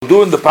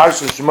do in the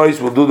Parsha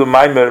Shmois, we'll do the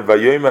Maimer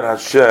Vayomer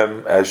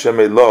Hashem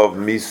Elov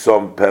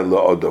Misom Peh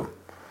La'odom.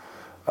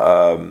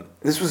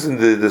 This was in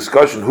the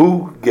discussion,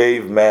 who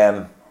gave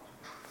man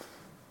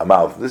a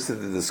mouth? This is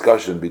the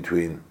discussion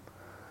between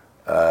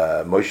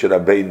Moshe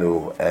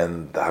Rabbeinu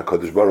and the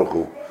HaKadosh Baruch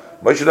Hu.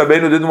 Moshe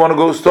Rabbeinu didn't want to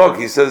go talk.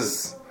 He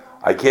says,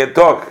 I can't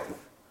talk.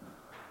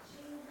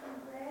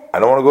 I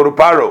don't want to go to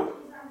Paro.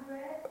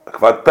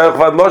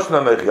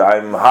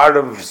 I'm hard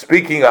of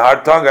speaking, a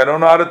hard tongue, I don't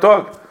know how to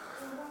talk.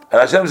 And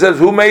Hashem says,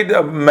 who made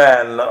a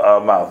man a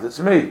mouth? It's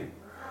me.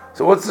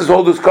 So what's this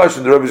whole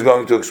discussion? The Rebbe is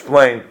going to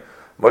explain.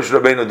 Moshe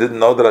Rabbeinu didn't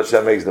know that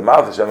Hashem makes the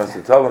mouth. Hashem has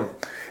to tell him.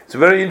 It's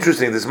very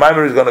interesting. This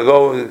Maimer is going to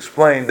go and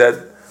explain that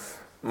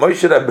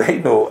Moshe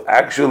Rabbeinu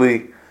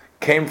actually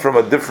came from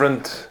a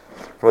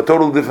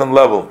total different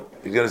level.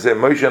 He's going to say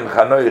Moshe and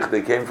Chanoich,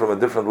 they came from a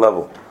different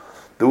level.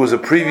 There was a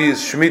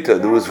previous Shemitah.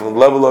 There was from the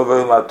level of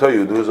El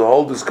Matoyu. There was a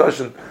whole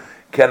discussion.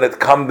 Can it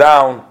come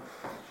down?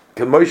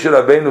 Can Moshe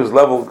Rabbeinu's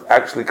level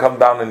actually come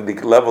down in the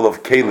level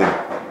of Kelim?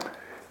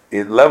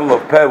 The level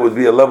of Peh would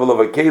be a level of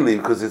a Keli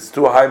because it's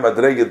too high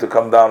madrega to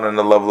come down in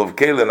the level of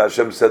Keli. And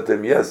Hashem said to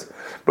him, yes.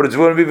 But it's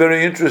going to be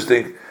very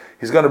interesting.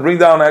 He's going to bring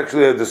down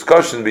actually a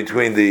discussion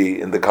between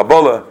in the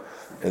Kabbalah,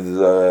 in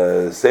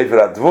the Sefer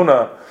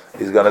HaTvuna.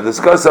 He's going to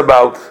discuss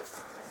about,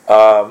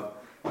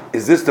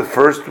 is this the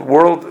first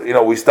world? You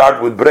know, we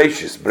start with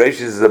Breishis.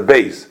 Breishis is a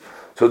base.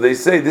 So they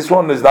say this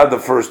one is not the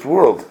first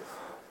world.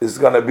 It's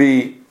going to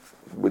be,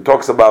 it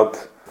talks about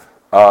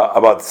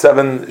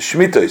 7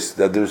 Shmitos,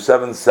 that there's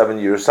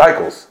 7-year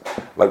cycles.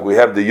 Like we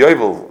have the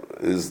Yovel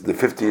is the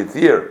 50th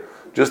year.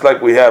 Just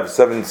like we have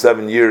 7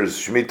 years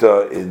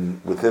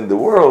Shemitah within the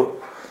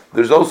world,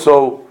 there's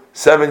also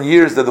 7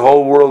 years that the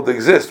whole world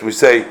exists. We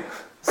say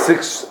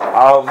 6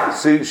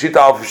 Shita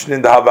Alf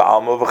Shnin Dahava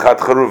Alma V'chat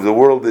Charuv. The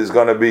world is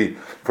going to be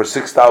for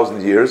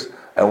 6,000 years,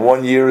 and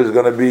 1 year is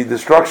going to be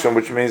destruction,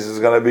 which means it's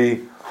going to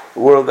be the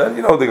world. And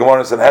the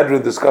Gemara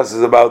Sanhedrin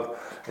discusses about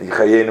what's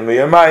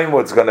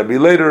going to be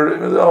later,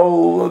 the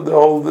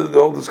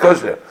whole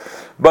discussion here.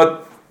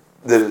 But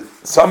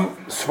some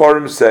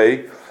Sfarim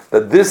say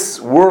that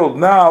this world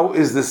now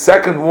is the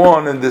second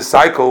one in the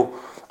cycle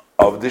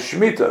of the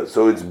Shemitah.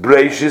 So it's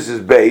Breishis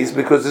is base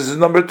because this is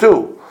number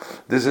 2.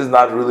 This is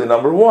not really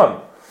number 1.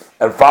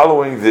 And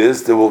following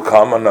this, there will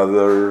come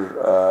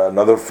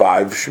another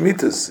 5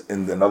 Shemitahs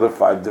in another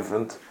 5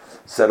 different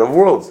set of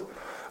worlds.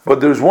 But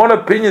there's one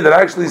opinion that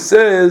actually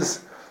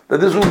says that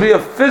this will be a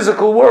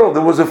physical world.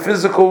 There was a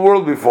physical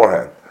world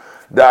beforehand.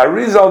 The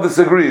Arizal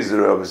disagrees, the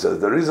Rebbe says.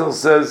 The Arizal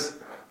says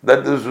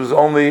that this was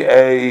only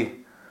a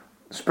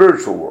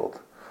spiritual world.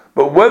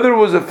 But whether it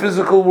was a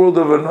physical world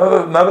or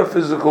another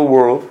physical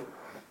world,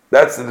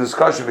 that's the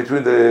discussion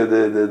between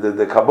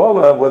the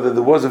Kabbalah, whether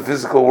there was a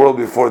physical world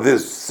before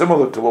this,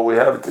 similar to what we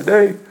have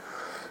today.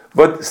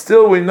 But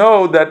still we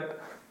know that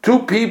 2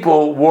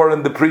 people were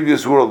in the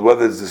previous world,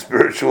 whether it's the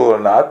spiritual or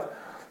not,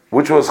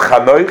 which was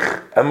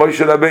Chanoich and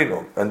Moshe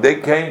Rabbeinu, and they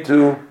came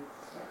to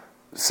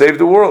save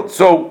the world.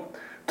 So,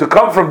 to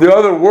come from the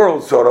other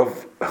world, sort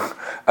of,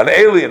 an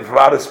alien from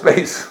outer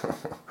space,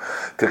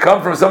 to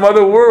come from some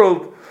other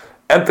world,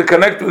 and to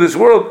connect with this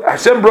world,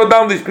 Hashem brought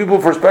down these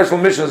people for special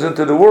missions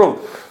into the world,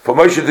 for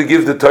Moshe to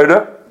give the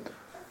Torah,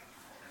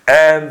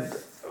 and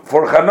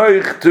for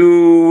Chanoich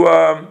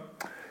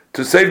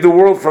to save the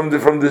world from the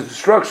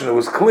destruction. It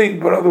was clean,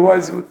 but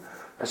otherwise,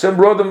 Hashem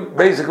brought them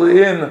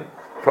basically in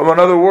from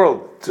another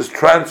world, just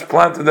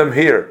transplanted them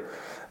here.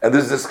 And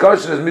this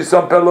discussion is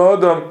Misam Peh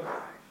La'odom,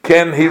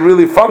 can he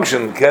really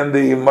function? Can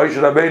the Moshe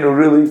Rabbeinu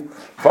really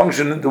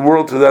function in the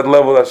world to that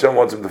level that Hashem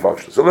wants him to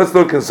function? So let's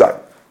look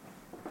inside.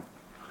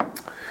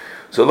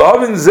 So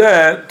L'havin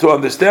Zeh, to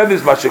understand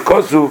this,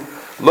 Mashekosu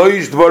Lo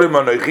Yish Dvorim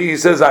Anoichi, he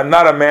says, I'm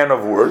not a man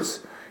of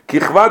words.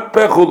 Kichvat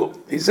Pechulu,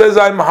 he says,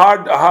 I'm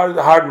hard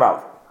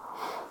mouth.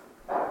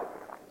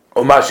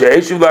 And what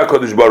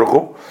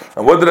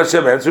did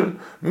Hashem answer?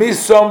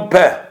 Misom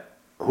Peh.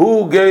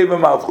 Who gave a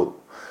malchut?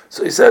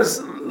 So he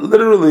says,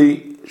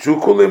 literally,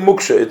 Shukule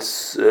Muksha.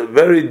 It's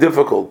very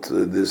difficult,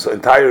 this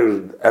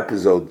entire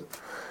episode.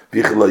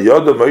 Did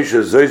Moshe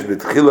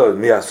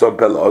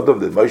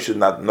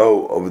not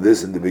know of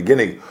this in the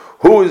beginning?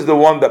 Who is the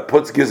one that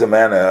gives a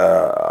man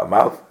a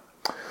mouth?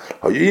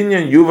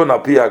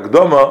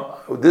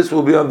 This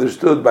will be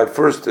understood by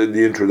first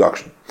the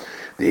introduction.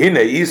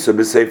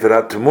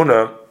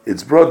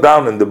 It's brought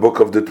down in the book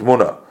of the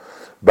Tmuna.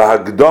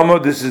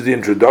 Bahagdama, this is the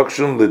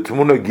introduction. The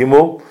Tmuna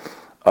Gimel,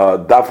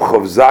 Daf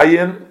Chav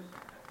Zayin,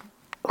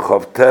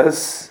 Chav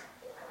Tes,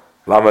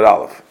 Lamed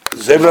Aleph.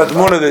 Sefer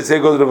Tmuna, they say,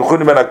 goes to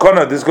Rabbi Ben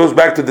Akona. This goes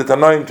back to the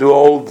Tanoim,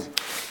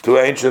 to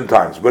ancient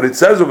times. But it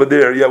says over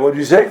there, yeah, what did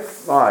you say?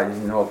 Oh, I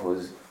didn't know if it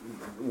was,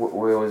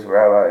 where was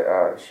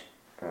Rabbi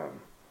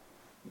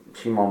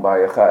Shimon Bar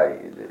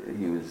Yochai?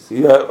 He was.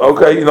 Yeah,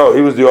 okay, he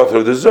was the author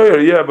of the Zohar,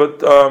 yeah, but,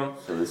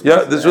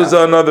 this was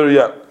another,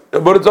 yeah.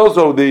 But it's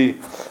also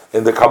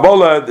in the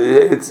Kabbalah,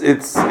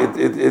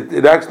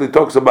 it actually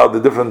talks about the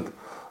different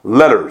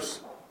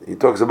letters. He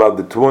talks about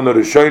the Tmuna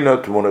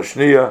Rishona, Tmuna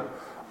Shniya,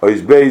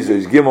 Ois Beis,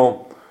 Ois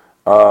Gimel.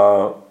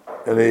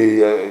 and he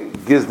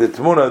gives the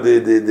tmuna,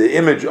 the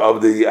image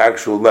of the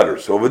actual letter.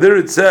 So over there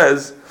it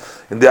says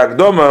in the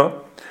Akdama,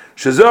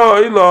 Shezeh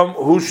Olam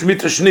Hu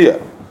Shmita Shniya,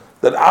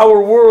 that our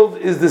world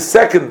is the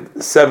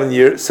second 7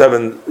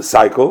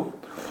 cycle.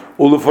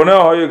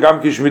 Ulefoneh Hoya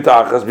Gam Ki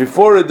Shmita Achas.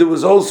 Before it, there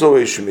was also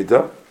a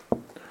Shmita.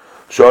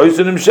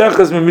 Shoyisunim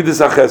Shechas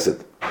Mimidas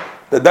HaChesed.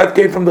 That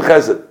came from the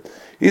Chesed.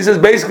 He says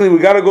basically we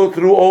got to go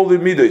through all the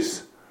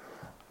midos.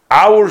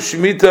 Our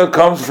Shemitah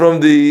comes from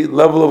the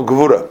level of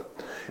Gevura.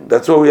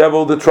 That's why we have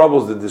all the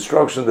troubles, the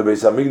destruction, the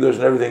Beis Hamikdash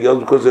and everything else,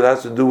 because it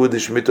has to do with the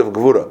Shemitah of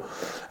Gevura.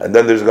 And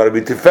then there's going to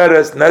be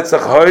Tiferes,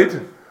 Netzach,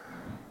 Hoid,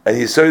 and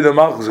Yisod the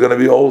Malchus is going to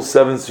be all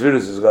 7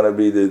 spheres. Is going to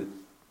be the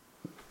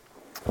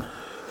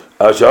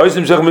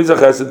Sha'osim Shech Mitzach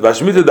Chesed,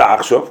 Vashmitah da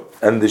Achshov,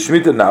 and the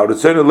Shemitah now. The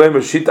Tzon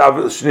Lemer Shit Av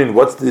Shnin.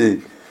 What's the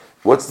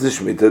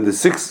Shemitah? The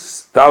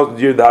 6,000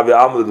 year Davi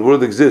Alma that the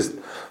world exists.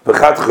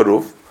 V'chat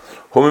Cheruf.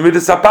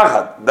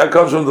 That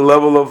comes from the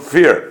level of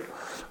fear.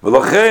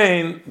 That's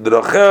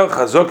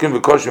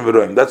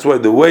why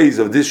the ways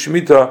of this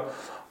Shemitah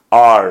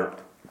are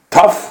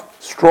tough,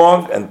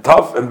 strong, and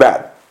tough and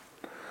bad.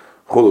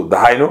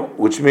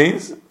 Which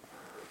means there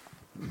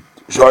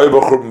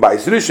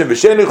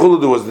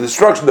was the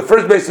destruction, the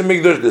first Beis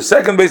Hamikdash, the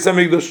second Beis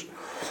Hamikdash.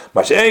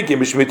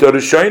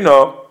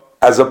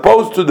 As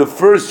opposed to the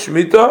first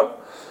Shemitah,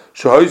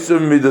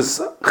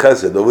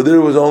 over there it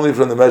was only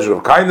from the measure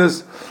of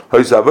kindness.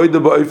 It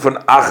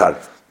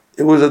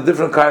was a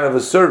different kind of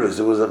a service.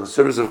 It was a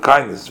service of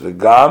kindness. Also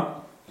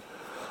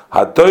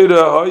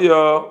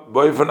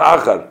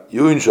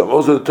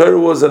the Torah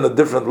was on a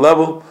different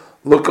level.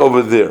 Look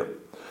over there.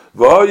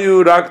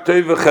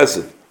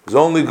 It was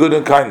only good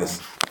and kindness.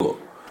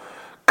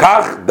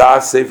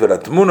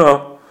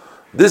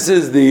 This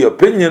is the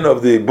opinion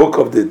of the book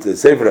of the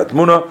Sefer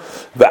Atmuna.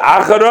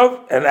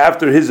 And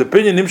after his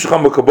opinion,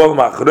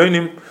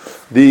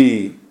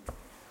 the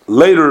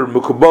later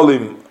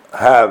Mukabalim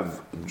have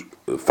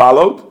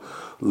followed.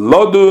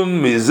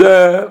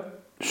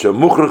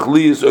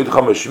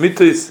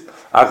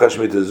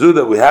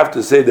 That we have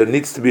to say there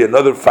needs to be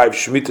another 5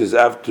 Shmitas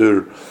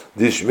after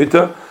this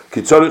Shmita.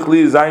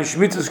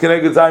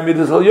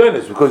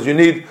 Because you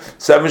need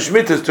 7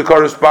 Shmitas to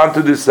correspond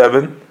to the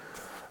 7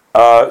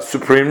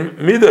 supreme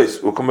midas.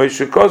 As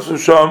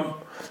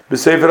the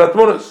Sefer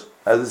Atmuna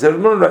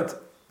writes.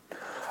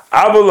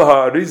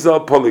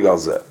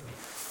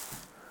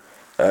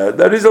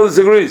 The Rizal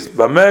disagrees.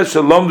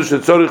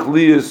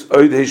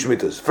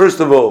 First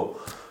of all,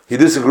 he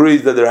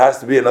disagrees that there has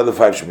to be another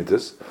 5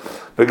 Shmitas.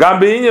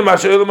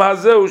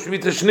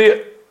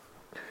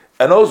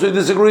 And also he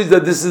disagrees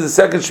that this is the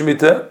second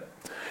Shemitah.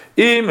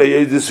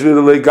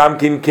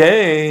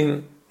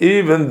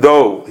 Even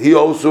though he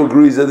also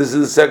agrees that this is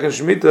the second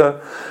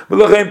Shemitah.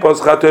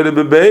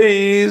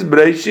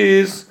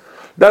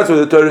 That's why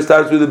the Torah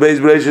starts with the Beis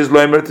Breishis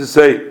Loimer to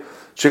say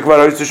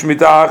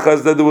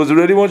that there was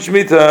already one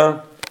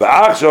Shemitah.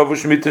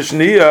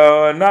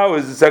 And now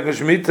is the second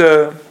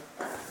Shemitah.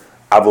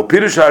 Avol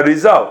Pirush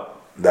HaRizal.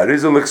 The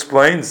Rizal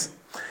explains.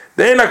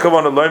 It's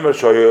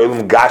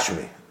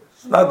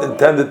not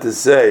intended to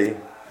say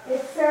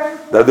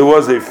that there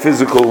was a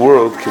physical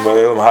world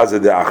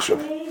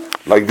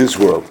like this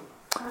world.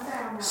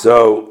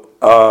 So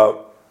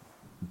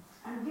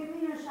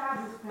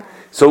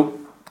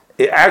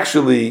it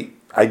actually,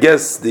 I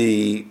guess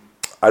the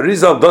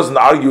Arizal doesn't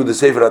argue with the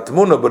Sefer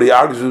Atmuna, but he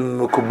argues with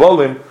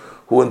Mekubalim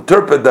who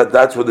interpret that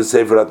that's what the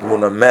Sefer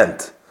Atmuna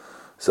meant.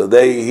 So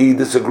he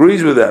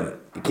disagrees with them.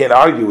 He can't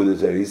argue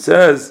with it. He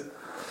says,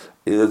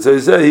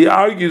 he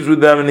argues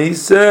with them and he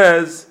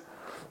says,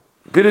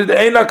 that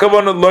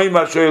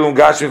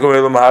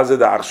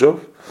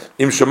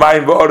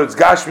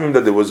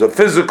there was a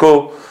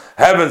physical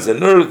heavens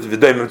and earth.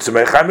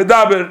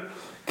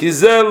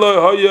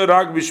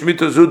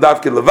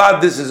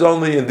 This is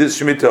only in this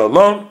Shemitah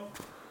alone.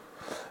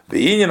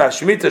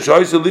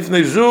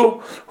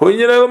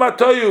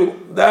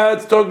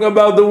 That's talking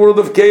about the world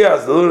of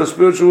chaos, the little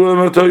spiritual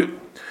world of Toyu.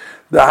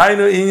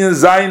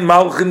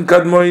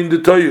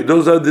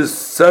 Those are the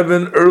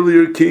 7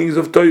 earlier kings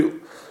of Toyu.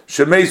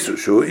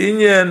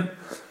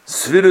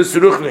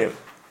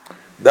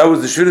 That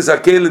was the Shviras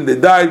HaKelim, they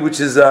died, which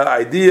is an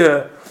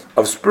idea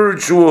of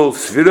spiritual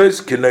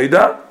Shviras,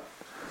 Kenoida.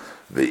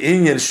 The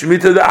Inyan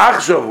Shemitah the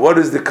Achshav. What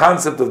is the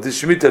concept of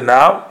this Shemitah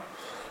now?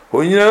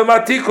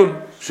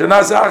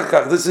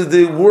 This is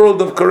the world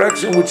of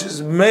correction which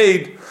is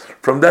made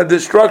from that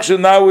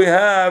destruction. Now we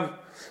have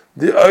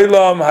the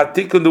Olam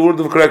Hatikun, the world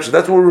of correction.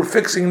 That's what we're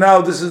fixing now.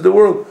 This is the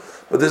world.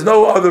 But there's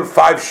no other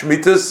 5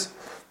 Shmitas.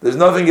 There's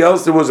nothing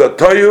else. There was a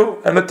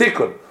Toyu and a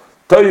Tikun.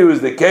 Toyu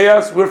is the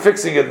chaos. We're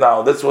fixing it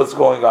now. That's what's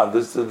going on.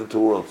 This is the 2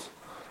 worlds.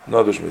 No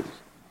other Shmitas.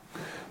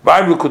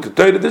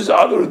 There's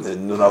other. There's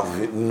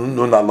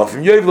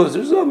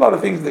a lot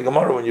of things in the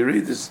Gemara when you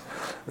read this.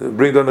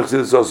 Bring down the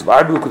Chassidus also.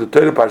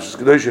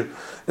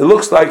 It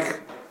looks like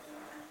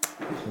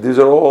these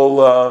are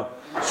all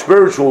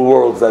spiritual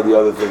worlds, that the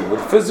other thing.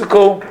 But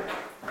physical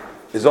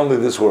is only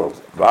this world.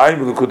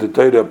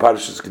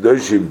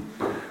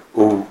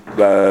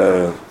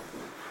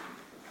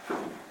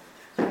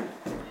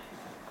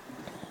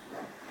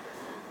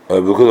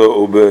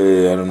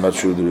 I'm not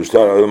sure the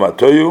Rishtar. I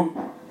tell you.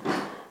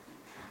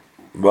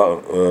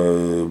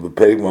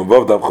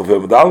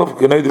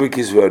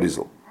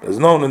 It's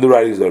known in the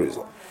writings of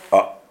Arizal.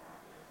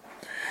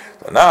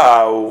 So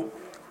now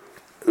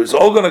it's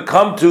all going to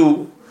come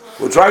to.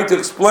 We're trying to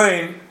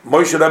explain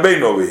Moshe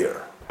Rabbeinu over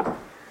here.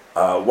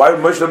 Why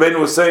Moshe Rabbeinu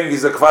was saying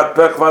he's a kvad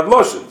peh kvad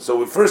loshen. So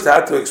we first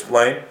had to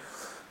explain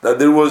that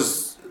there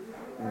was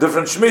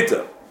different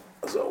shmita.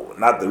 So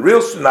not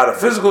a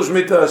physical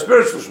shmita, a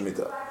spiritual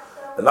shmita.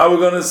 And now we're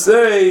going to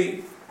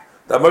say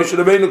that Moshe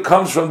Rabbeinu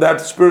comes from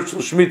that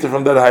spiritual shmita,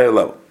 from that higher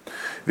level.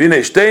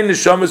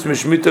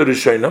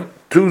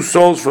 Two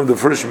souls from the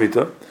first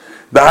shmita.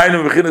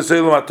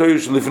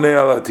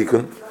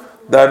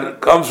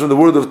 That comes from the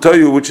word of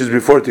Toyu, which is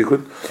before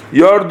Tikkun.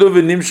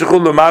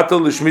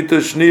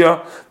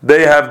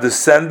 They have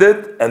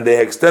descended and they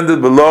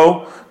extended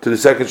below to the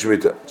second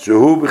Shemitah.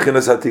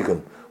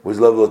 Which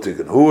level of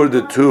Tikkun? Who are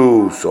the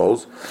two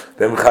souls?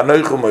 That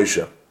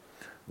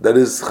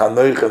is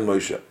Chanoich and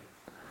Moshe.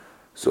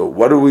 So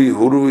why do we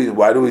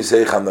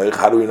say Chanoich?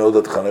 How do we know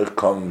that Chanoich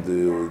come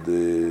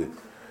the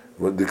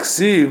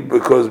Ksiv?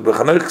 Because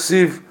B'Chanoich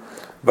Ksiv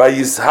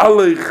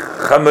Vayishalech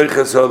Chanoich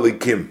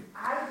Esolikim.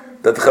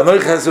 That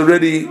Chanoich has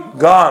already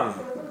gone.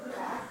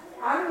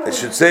 I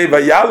should say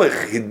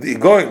Vayalech, he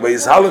going.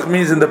 Vayishalech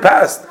means in the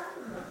past.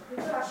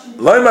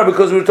 Loimar,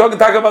 because we're talking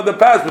about the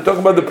past. We're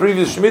talking about the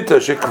previous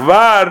Shemitah.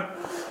 Shekvar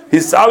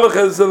Hisalech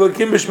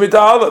Esolikim b'Shmitah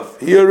Aleph.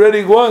 He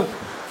already going.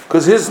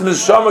 Because his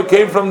neshama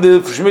came from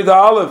the Shemitah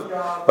Aleph.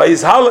 By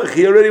his halach,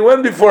 he already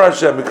went before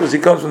Hashem because he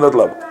comes from that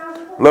level.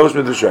 Level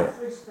Shemitah Shana.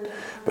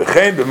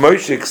 V'chein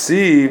b'Moshe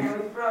ksiv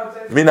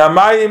min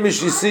hamayim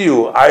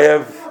mishisiyu. I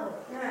have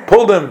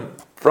pulled him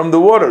from the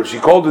water. She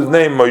called his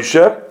name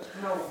Moshe.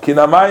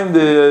 Kinamayim,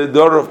 the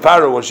daughter of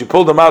Pharaoh, when she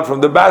pulled him out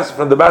from the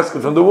basket,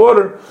 from the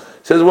water,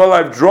 says, "Well,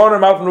 I've drawn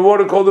him out from the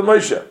water." Called him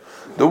Moshe.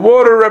 The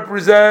water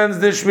represents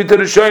the Shemitah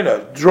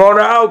Rishona, drawn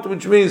out,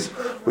 which means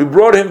we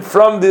brought him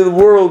from the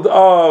world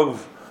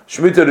of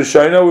Shemitah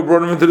Rishona, we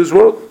brought him into this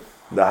world.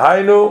 The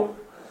Hainu,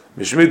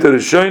 Shemitah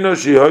Rishona,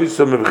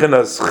 Shehoyso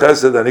Mebchinas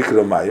Chesed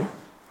Anikra Mayim.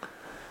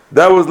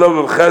 That was love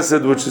of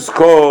Chesed, which is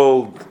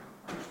called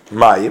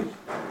Mayim.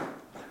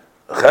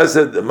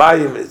 Chesed,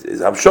 Mayim is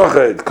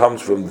Hamshocha, it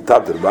comes from the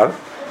top to the bottom.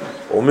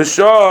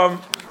 Umisham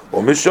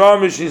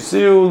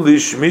Ishisiu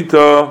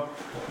Lishmita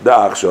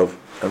Da'achshav.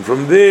 And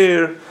from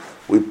there,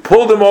 we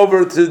pulled him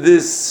over to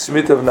this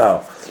Shemitah of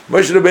now.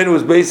 Moshe Rabbeinu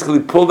was basically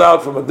pulled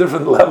out from a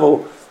different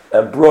level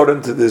and brought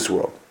into this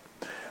world.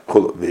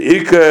 So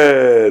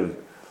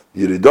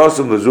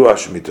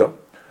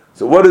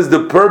what is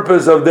the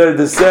purpose of their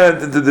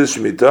descent into this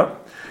Shemitah?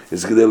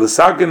 It's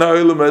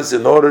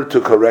in order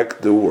to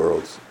correct the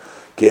worlds.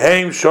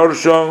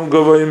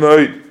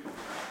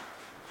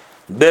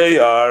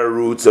 Their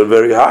roots are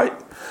very high.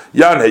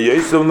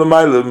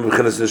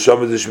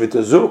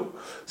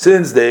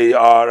 Since they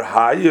are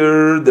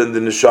higher than the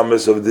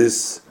neshamas of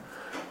this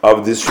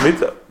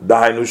Shemitah.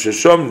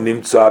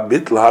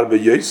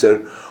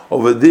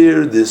 Over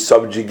there, this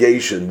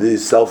subjugation,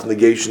 this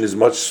self-negation is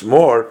much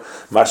more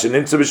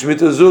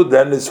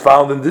than is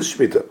found in this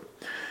Shemitah.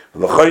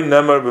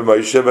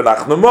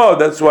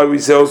 That's why we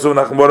say also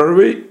Nachmor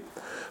Arvi.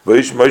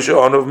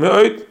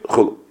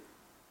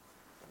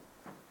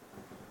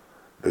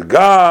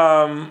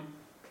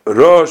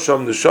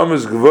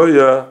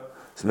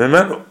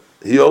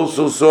 He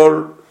also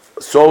saw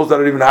souls that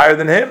are even higher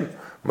than him.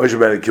 Why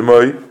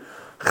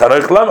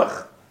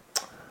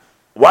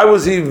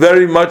was he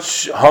very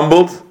much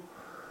humbled?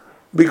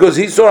 Because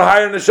he saw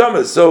higher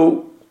neshamas.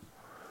 So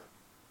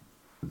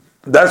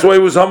that's why he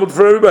was humbled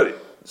for everybody.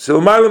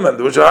 Silmailaman,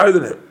 which are higher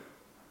than him.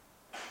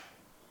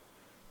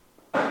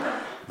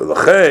 So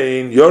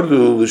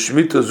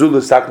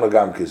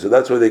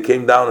that's why they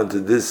came down into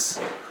this,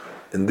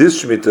 in this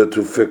Shemitah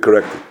to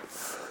correct it.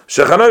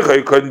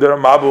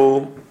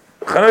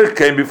 Chanoich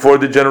came before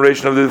the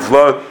generation of the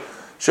flood.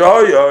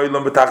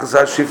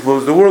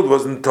 The world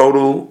was in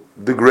total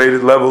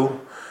degraded level.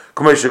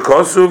 The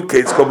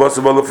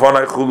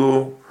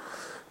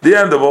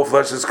end of all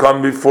flesh has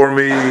come before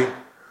me.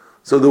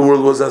 So the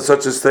world was in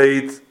such a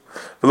state.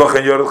 That's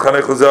why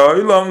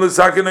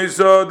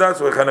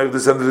Chanoich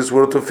descended to this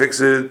world to fix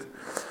it.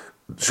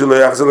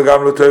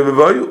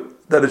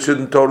 That it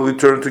shouldn't totally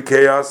turn to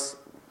chaos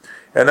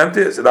and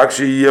emptiness. It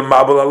actually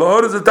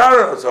is a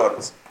Tara.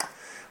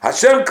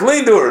 Hashem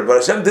cleaned the world, but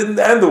Hashem didn't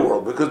end the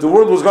world because the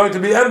world was going to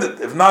be ended.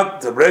 If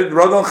not,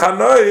 Radon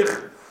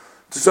Chanoich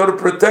to sort of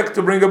protect,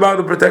 to bring about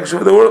the protection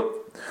of the world.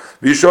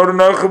 So at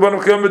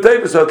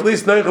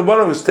least Noach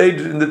Rabbanan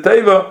stayed in the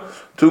Teva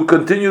to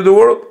continue the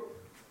world.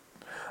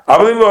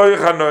 If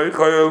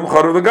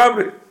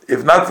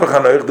not for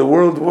Chanoich, the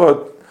world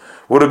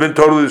would have been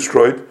totally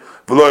destroyed.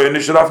 Then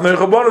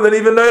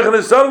even Noach and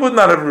his son would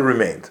not have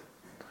remained.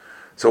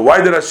 So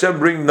why did Hashem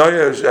bring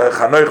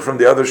Chanoich from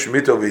the other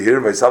Shemitah over here,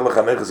 from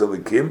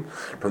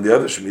the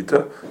other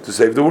Shemitah, to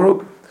save the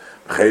world?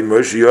 Same thing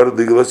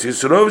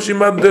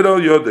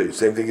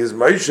as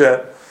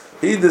Moshe.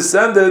 He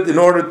descended in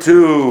order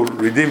to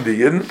redeem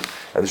the Yidden,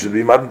 and it should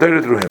be Matan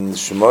Torah through him.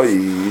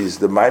 Shmoi is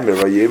the Maimer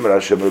Vayemer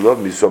Hashem Elov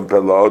Misom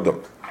Pela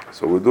Odom.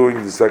 So we're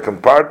doing the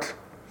second part,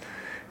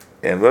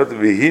 and what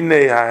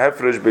V'hinei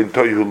ha'hefresh ben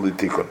Tohu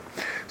litikun.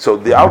 So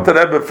the Alter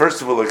Rebbe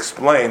first of all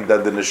explained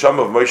that the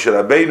neshama of Moshe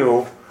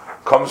Rabbeinu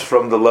comes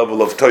from the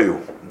level of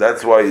Tohu.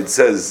 That's why it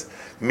says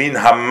Min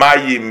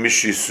hamayim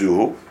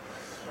mishisuhu.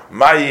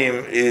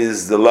 Mayim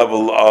is the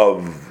level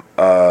of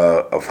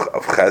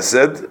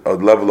Chesed, or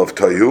the level of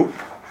Tohu,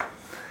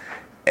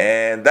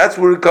 and that's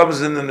where it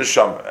comes in the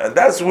neshama, and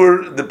that's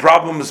where the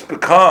problems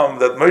become.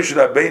 That Moshe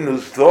Rabbeinu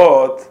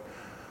thought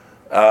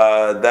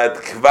that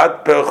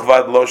Kvad Per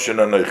Kvad Loshen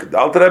Anoich. The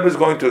Alter Rebbe is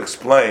going to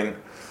explain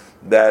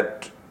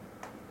that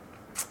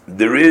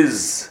there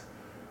is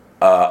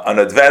an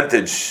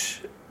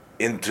advantage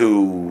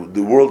into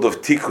the world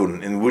of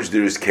Tikkun in which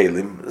there is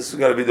Kelim. This is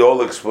going to be the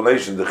whole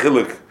explanation, the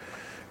Chiluk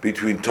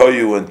between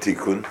Toyu and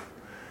Tikkun.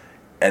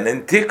 And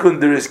in Tikkun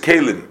there is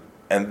Kelim,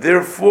 and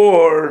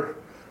therefore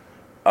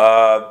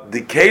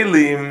the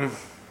Kelim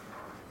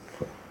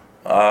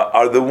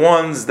are the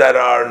ones that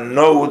are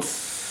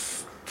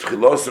notes,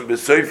 Chilosim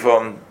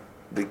B'Seifon.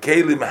 The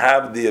Kelim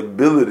have the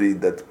ability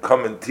that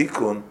come in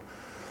Tikkun,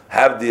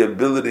 have the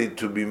ability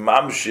to be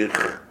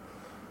mamshich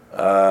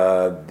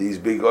these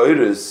big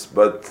oiris,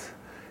 but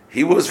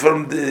he was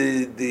from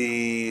the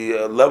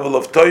level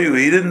of Toyu.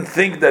 He didn't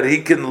think that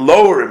he can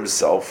lower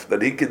himself,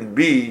 that he can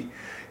be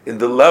in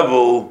the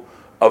level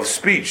of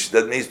speech,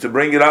 that needs to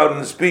bring it out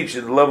in speech,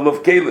 in the level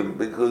of Kelim,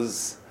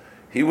 because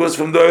he was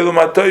from the Olam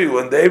HaToyu,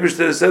 and the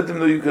Eibishter said to him,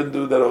 no, you can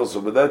do that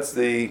also. But that's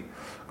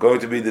going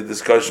to be the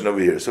discussion over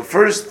here. So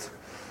first,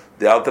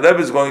 the Alter Rebbe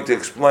is going to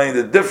explain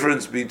the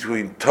difference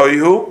between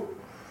Toyu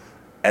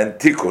and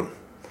Tikkun.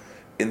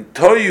 In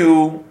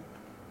Toyu,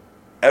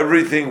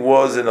 everything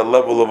was in a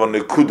level of a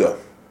nekuda.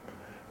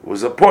 It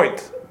was a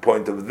point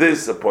of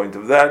this, a point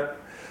of that.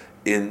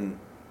 In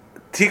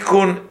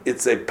Tikkun,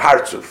 it's a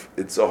partzuf,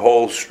 it's a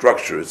whole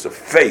structure, it's a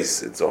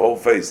face, it's a whole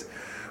face,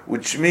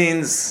 which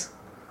means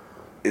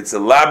it's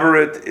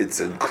elaborate, it's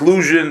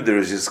inclusion, there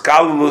is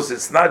iskalulus,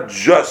 it's not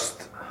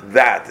just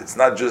that, it's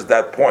not just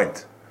that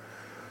point.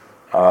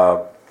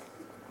 And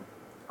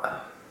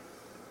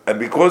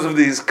because of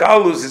the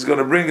iskalus, he's going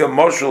to bring a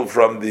moshel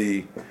from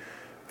the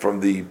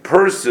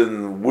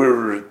person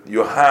where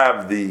you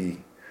have the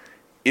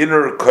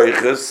inner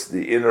koiches,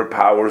 the inner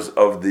powers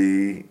of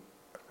the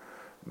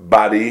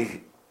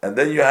body, and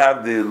then you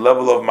have the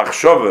level of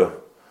machshava,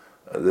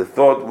 the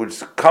thought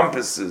which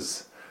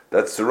compasses,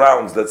 that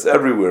surrounds, that's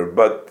everywhere,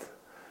 but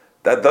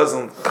that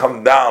doesn't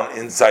come down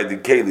inside the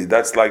keli.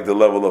 That's like the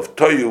level of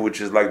toyu,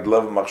 which is like the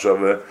level of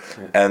machshava,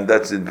 and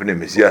that's in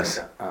pnimis. Yes.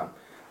 No,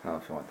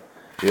 if you want.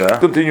 Yeah.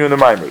 Continue in the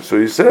mimer. So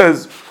he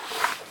says,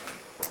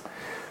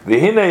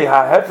 "V'hinei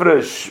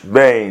ha'hefresh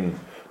bein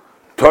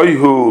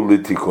toyu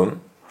litikun."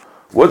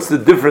 What's the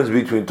difference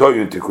between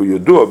Toyu and Tikkun?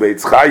 Yodua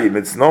be'etz Chaim.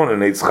 It's known in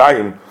Eitz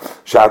Chaim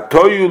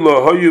Toyu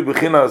lo hoyu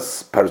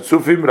b'chinas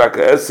partzufim rak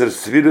eser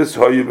sfiris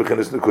hoyu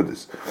b'chinas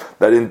nekudis.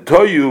 That in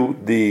Toyu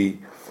the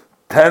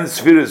 10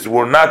 spheres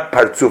were not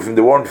partzufim;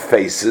 they weren't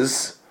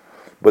faces,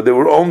 but they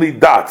were only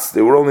dots.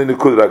 They were only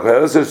nekudis. Rak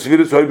eser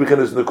sfiris hoyu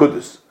b'chinas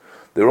nekudis.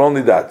 They were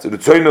only dots.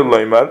 Ritzoyna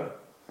loymar.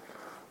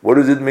 What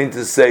does it mean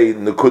to say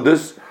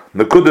nekudis?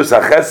 Nekudis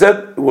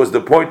ha'chesed was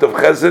the point of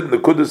chesed.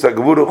 Nekudis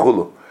ha'gvura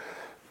chulu.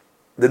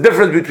 The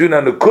difference between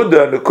a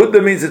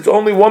nekuda means it's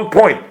only one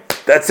point.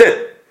 That's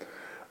it.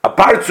 A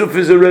partzuf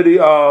is already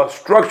a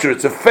structure.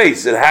 It's a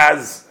face. It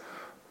has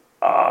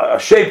a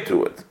shape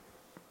to it.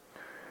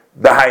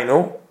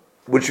 Dahainu,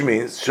 which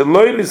means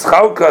sheloi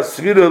nischalka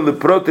sfira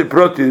leproti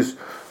protis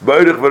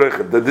ba'orich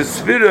v'roichet. That the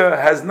sfira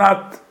has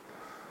not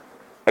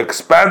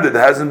expanded,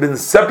 hasn't been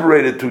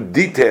separated to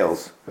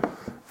details.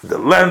 The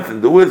length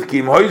and the width.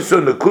 Kim hoiso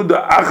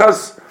nekuda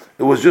achas.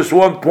 It was just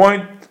one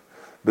point.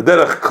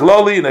 B'derech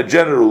klali, in a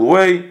general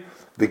way,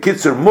 the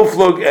kitzer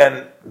muflog,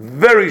 and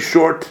very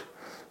short.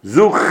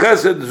 Zug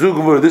chesed, zug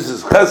gevura. This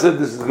is chesed,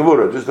 this is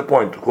gevura. Just a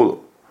point. Chulu.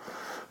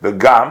 The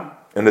gam,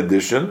 in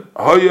addition,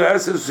 hoya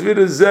eser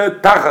svira zeh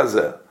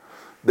tachazeh.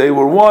 They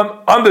were one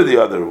under the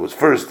other. It was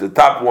first the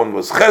top one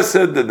was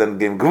chesed, and then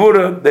came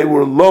gevura. They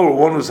were lower.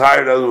 One was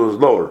higher, the other was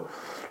lower.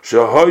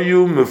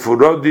 Shehoyu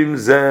mefurodim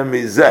zeh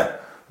mizeh.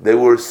 They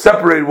were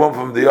separated one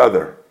from the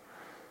other.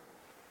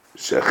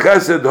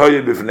 Chesed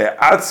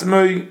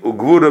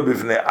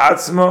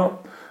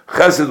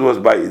was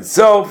by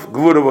itself,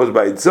 Gvura was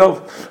by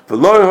itself,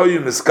 and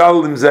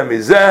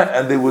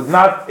they would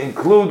not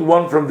include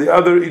one from the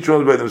other, each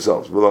one was by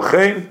themselves.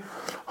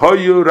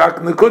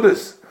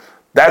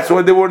 That's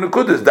why they were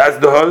nekudis. That's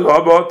the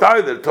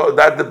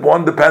that the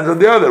one depends on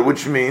the other,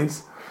 which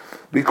means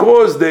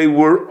because they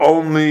were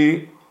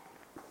only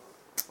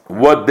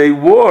what they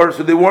were,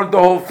 so they weren't the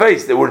whole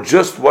face, they were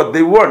just what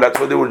they were. That's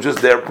why they were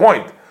just their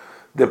point.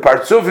 The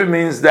partzufi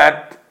means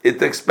that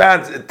it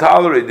expands, it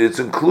tolerates, it's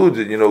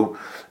included.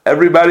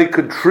 Everybody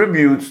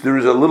contributes. There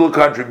is a little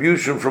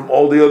contribution from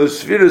all the other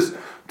spheres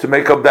to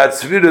make up that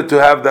sphere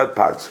to have that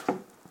part.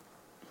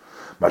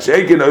 As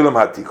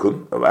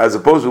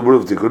opposed to the word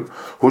of tikkun,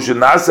 who should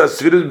nasa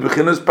spheres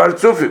b'chinas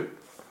partzufi.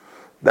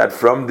 that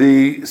from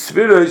the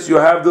Sfiros you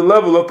have the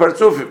level of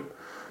Partsufim.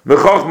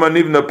 Mechochma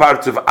nivna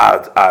parts of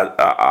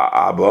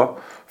Abba.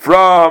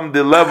 From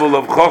the level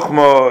of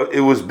Chochma,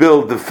 it was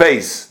built the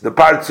face, the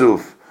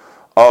Partsuf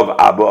of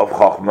Abba, of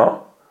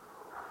Chochma.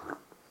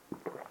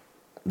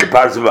 The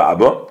parts of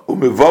Abba.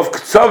 Umivov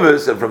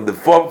Ktsavis, and from the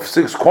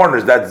 6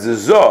 corners, that's the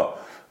Zoh,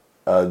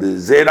 the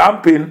Zeir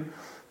Ampin,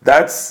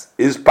 that's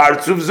is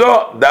Partsuf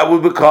Zoh. That will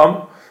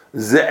become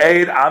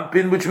Zeir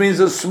Ampin, which means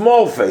a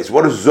small face.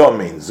 What does Zoh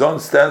mean? Zoh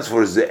stands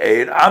for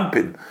Zeir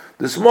Ampin.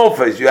 The small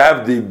face. You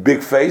have the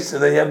big face,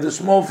 and then you have the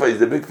small face.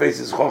 The big face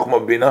is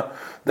Chochma Bina.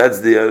 That's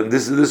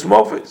this is the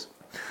small face.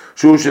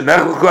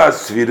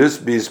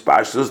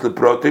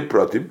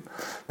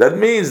 That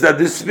means that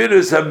the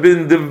spheres have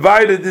been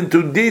divided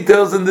into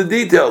details and the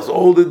details.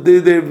 All the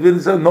they've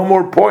been no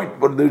more point,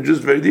 but they're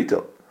just very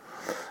detailed.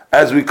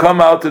 As we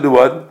come out to the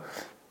what?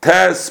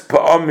 Tes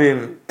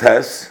Pa'amim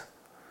Tes.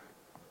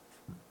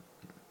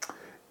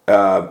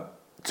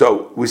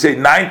 So we say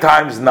 9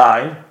 times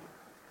 9.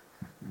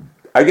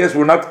 I guess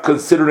we're not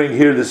considering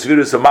here the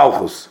Sfiras of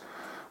Malchus.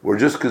 We're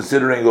just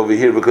considering over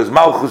here because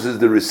Malchus is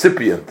the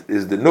recipient,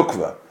 is the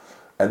Nukva.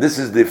 And this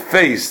is the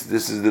face,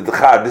 this is the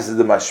Dchad, this is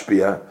the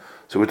Mashpia.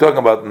 So we're talking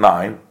about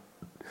 9.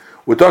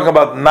 We're talking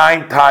about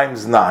 9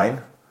 times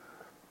 9.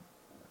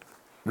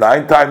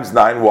 9 times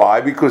 9.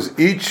 Why? Because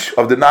each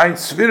of the 9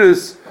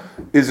 Sfiras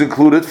is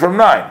included from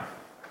 9.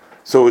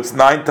 So it's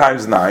 9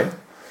 times 9.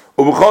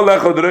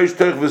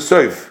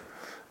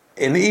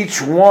 In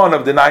each one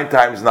of the 9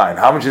 times 9.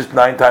 How much is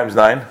 9 times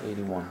 9?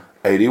 81.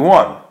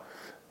 81.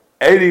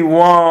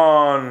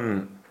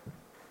 81.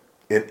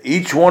 In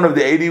each one of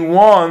the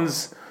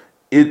 81s,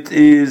 it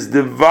is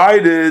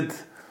divided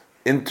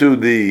into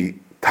the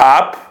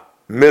top,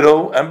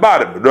 middle, and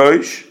bottom.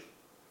 Rosh,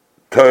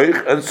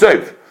 Toich, and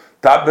Seif.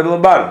 Top, middle,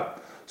 and bottom.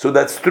 So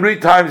that's 3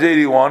 times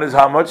 81 is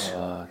how much?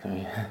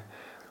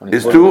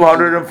 Is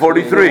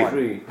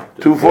 243.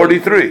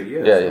 243.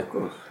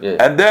 Yeah.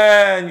 And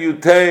then you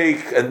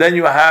take, and then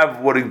you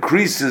have what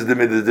increases the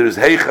middle. There's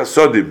Hei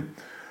Chasodim,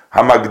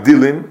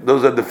 Hamagdilim.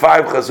 Those are the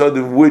 5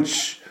 Chasodim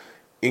which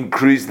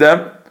increase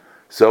them.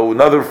 So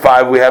another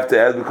 5 we have to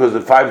add because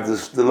the 5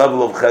 is the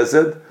level of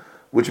Chesed,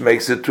 which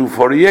makes it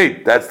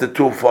 248. That's the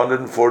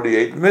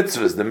 248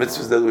 mitzvahs. The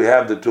mitzvahs that we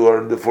have, the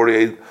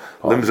 248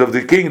 limbs of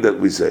the king that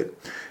we say.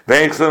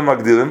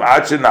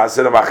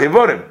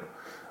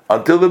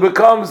 Until it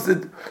becomes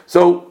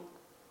so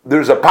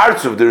there's a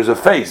partsuf, there's a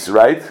face,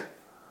 right?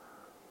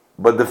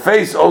 But the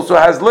face also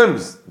has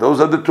limbs. Those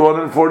are the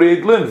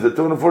 248 limbs. The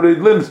 248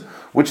 limbs,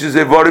 which is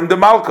Evorim de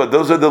Malka.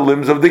 Those are the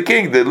limbs of the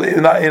king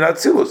in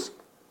Atzilus.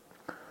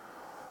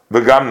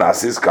 It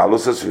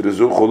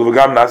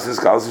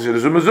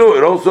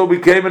also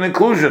became an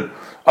inclusion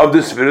of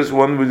the spheres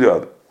one with the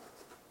other.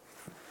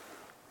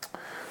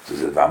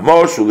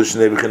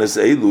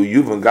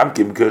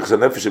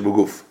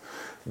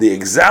 The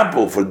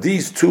example for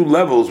these 2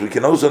 levels we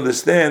can also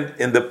understand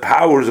in the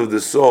powers of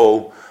the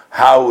soul,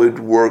 how it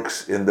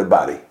works in the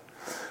body.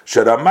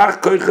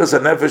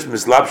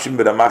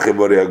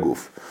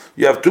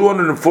 You have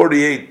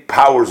 248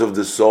 powers of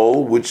the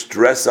soul which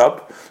dress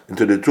up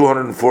into the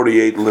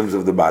 248 limbs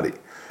of the body.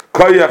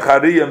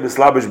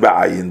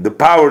 The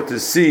power to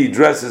see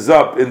dresses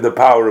up in the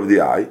power of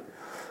the eye.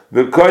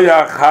 And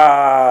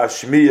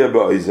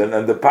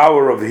the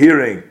power of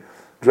hearing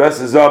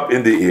dresses up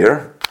in the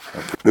ear.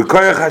 The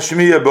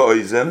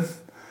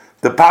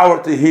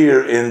power to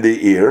hear in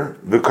the ear.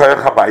 And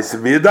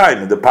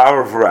the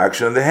power for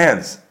action in the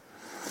hands.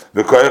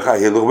 The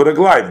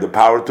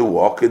power to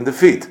walk in the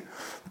feet.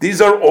 These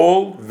are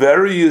all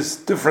various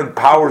different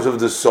powers of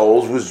the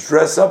souls which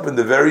dress up in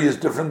the various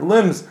different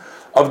limbs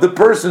of the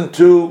person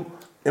to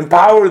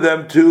empower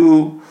them,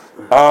 to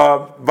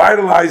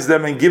vitalize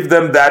them and give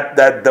them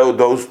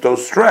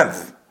those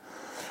strength.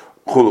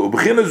 This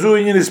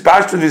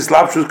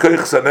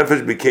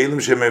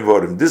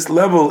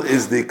level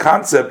is the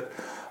concept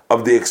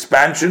of the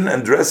expansion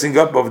and dressing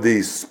up of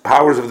these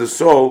powers of the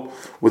soul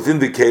within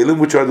the kelim,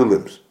 which are the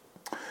limbs.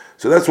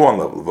 So that's one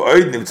level.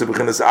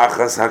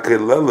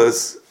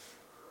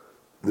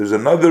 There's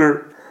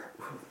another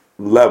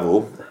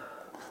level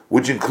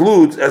which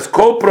includes as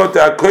all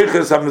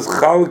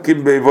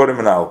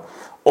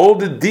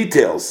the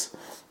details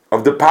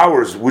of the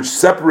powers which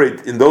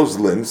separate in those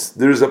limbs.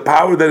 There is a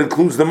power that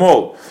includes them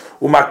all,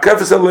 and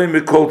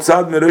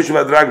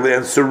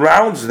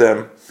surrounds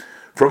them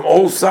from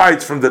all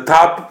sides, from the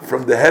top,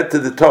 from the head to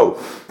the toe,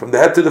 from the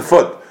head to the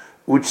foot,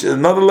 which is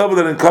another level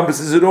that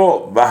encompasses it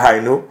all. That's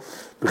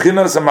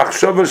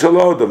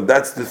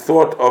the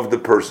thought of the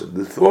person.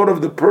 The thought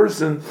of the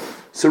person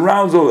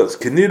surrounds all this.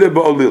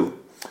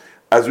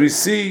 As we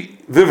see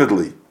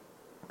vividly,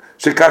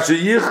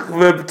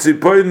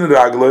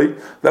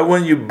 that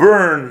when you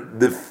burn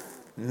the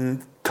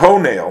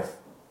toenail,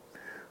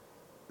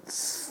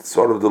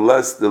 sort of the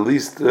lowest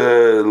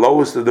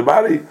of the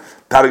body,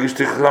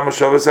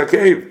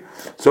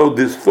 so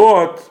this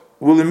thought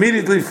will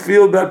immediately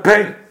feel that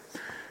pain.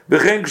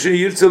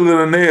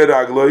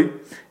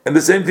 And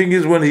the same thing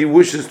is when he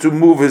wishes to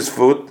move his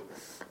foot,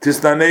 So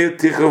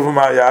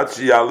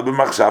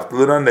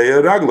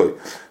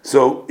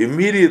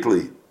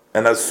immediately,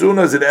 and as soon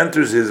as it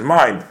enters his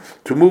mind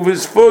to move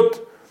his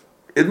foot,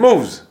 it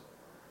moves.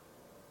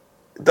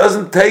 It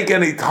doesn't take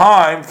any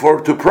time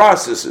to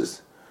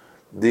process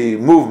the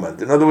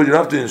movement. In other words, you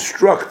don't have to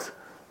instruct.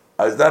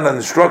 It's not an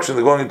instruction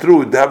they're going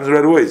through, it happens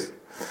right away.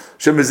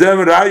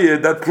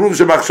 That proves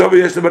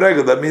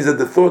that means that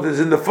the thought is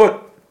in the foot.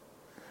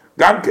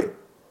 Gamke.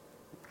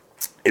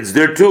 It's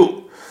there too.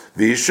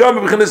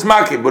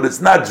 But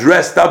it's not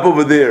dressed up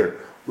over there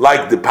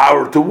like the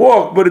power to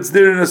walk, but it's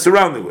there in a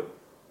surrounding way.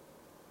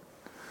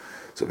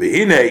 So the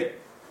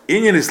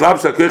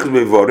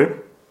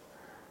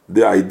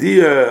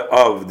idea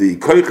of the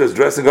koiches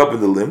dressing up in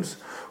the limbs,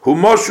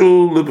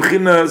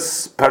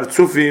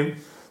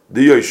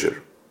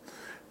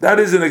 that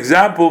is an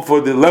example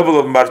for the level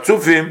of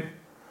martzufim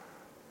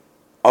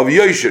of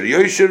yosher.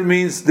 Yosher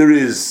means there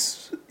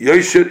is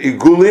yosher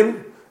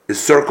igulim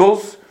is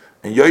circles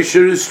and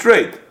yosher is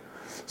straight.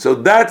 So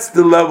that's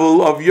the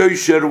level of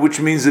yosher, which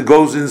means it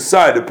goes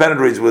inside, it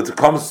penetrates, it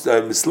comes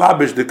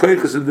mislabish the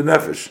koiches in the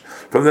nefesh,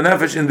 from the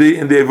nefesh in the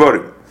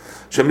evorim.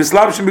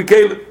 Shemislabishim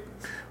b'kelim,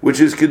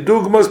 which is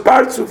kedugmas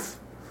partzuf.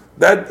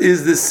 That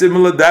is the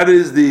similar. That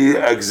is the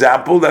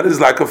example. That is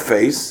like a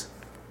face.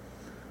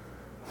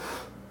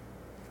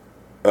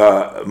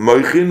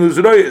 Moichin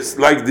uzroyes,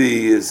 like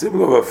the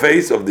symbol of a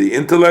face of the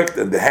intellect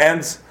and the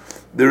hands.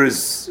 There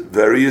is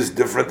various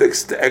different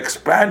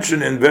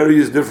expansion and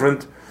various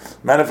different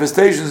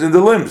manifestations in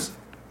the limbs.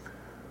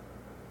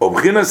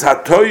 Obchinas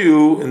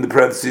hatoyu, in the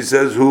parentheses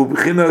says, hu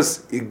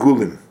bchinas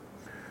igulim.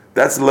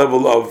 That's the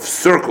level of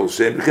circles.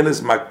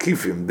 Bchinas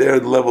makifim. They're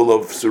the level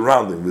of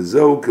surrounding. That's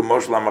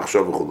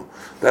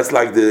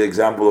like the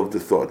example of the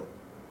thought.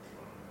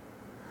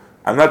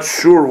 I'm not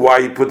sure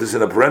why he put this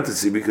in a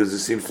parenthesis, because it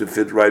seems to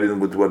fit right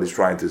in with what he's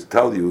trying to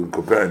tell you and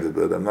comparing it,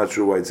 but I'm not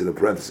sure why it's in a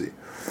parenthesis.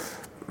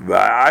 And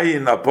behold,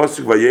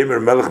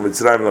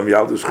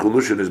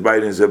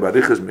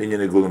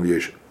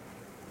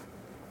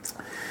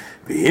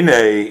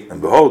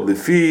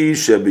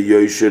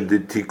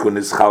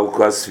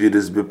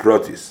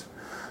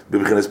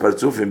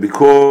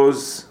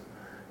 because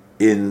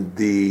in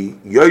the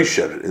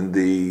yosher, in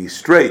the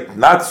straight,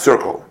 not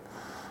circle,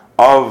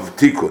 of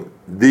tikkun,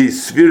 the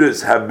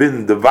spheres have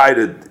been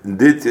divided in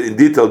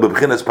detail.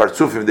 B'bchinas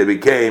partzufim, they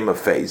became a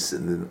face.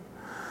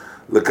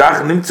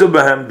 Lekach nimtzu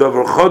behem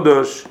davar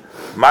chodosh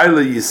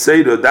ma'ila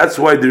yiseda. That's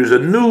why there's a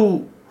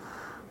new,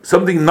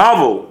 something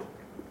novel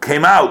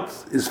came out,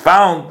 is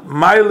found.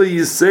 Ma'ila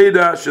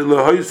yiseda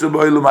shelahoysu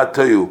b'olam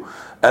hatoyu,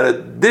 an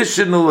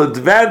additional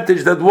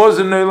advantage that was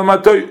in olam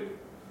hatoyu.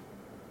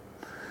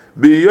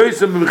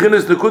 B'yoysim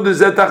b'bchinas nekudas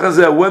zeh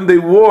tachazeh, when they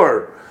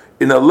were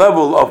in a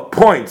level of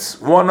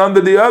points, one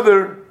under the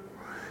other.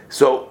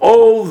 So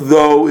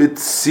although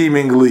it's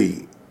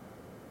seemingly,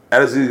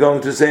 as he's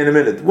going to say in a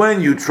minute,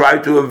 when you try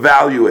to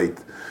evaluate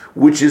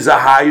which is a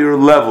higher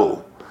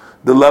level,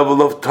 the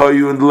level of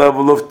Toyu and the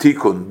level of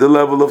Tikkun, the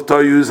level of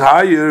Toyu is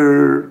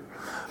higher,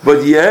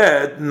 but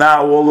yet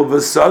now all of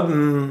a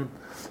sudden,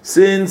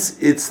 since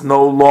it's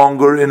no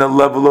longer in a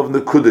level of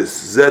Nekudis,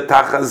 Zeh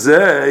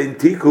Tachazeh in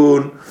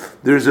Tikkun,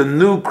 there's a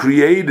new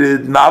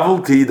created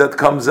novelty that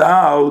comes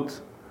out,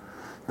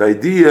 the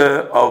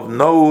idea of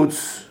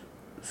notes.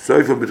 What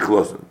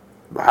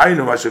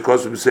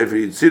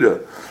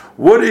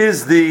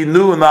is the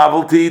new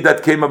novelty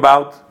that came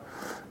about?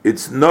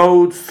 It's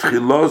notes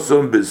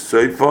chiloson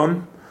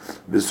b'soifon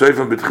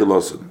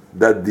b'tchiloson,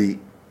 that the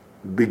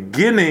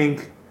beginning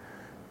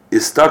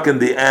is stuck in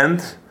the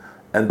end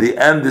and the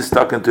end is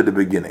stuck into the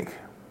beginning,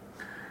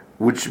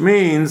 which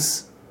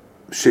means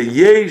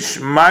sheyesh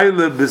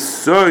maile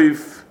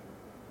b'soif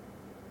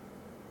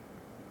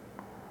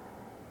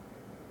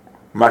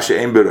ma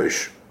she'en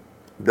berosh.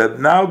 That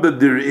now that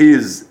there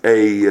is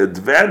a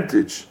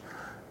advantage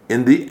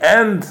in the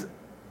end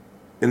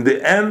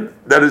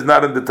that is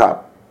not in the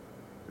top.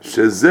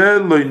 Shezeh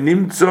lo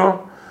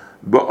nimtzo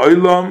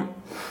ba'olam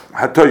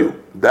hatoyu.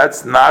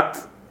 That's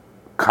not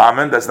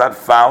common. That's not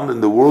found in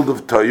the world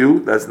of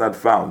toyu. That's not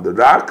found. The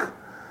rak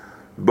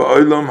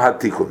ba'olam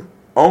hatikun.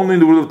 Only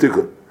in the world of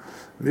tikkun.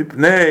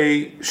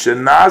 Mipnei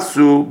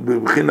shenasu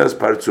b'bchinas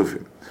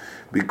partzufim.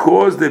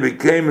 Because they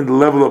became in the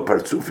level of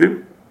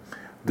partzufim,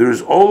 there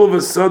is all of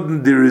a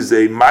sudden there is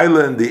a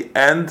mila in the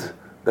end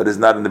that is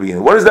not in the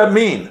beginning. What does that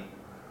mean?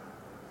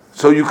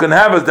 So you can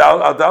have, as the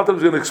Alter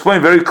is going to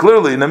explain very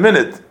clearly in a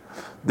minute,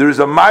 there is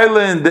a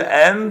mila in the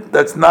end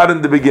that's not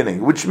in the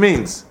beginning, which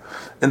means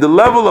in the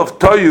level of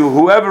Toyu,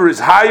 whoever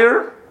is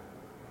higher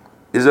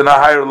is in a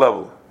higher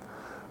level.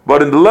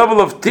 But in the level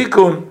of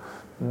Tikkun,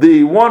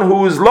 the one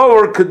who is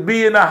lower could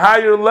be in a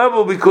higher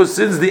level, because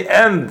since the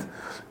end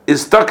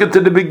is stuck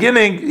into the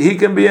beginning, he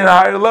can be in a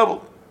higher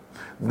level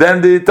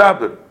than the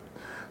Tabir.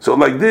 So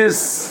like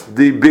this,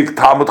 the big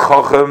Talmud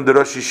Chacham, the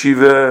Rosh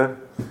Yeshiva,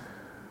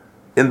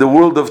 in the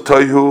world of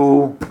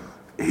Tohu,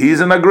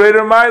 he's in a greater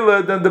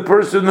Maila than the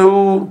person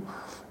who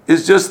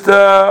is just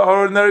an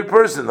ordinary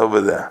person over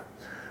there.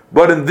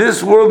 But in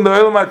this world, in the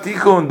Olam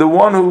HaTikun, the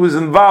one who is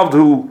involved,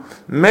 who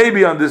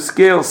maybe on this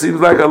scale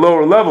seems like a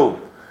lower level,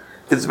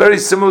 it's very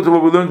similar to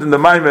what we learned in the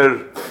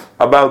Maimer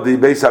about the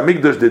Beis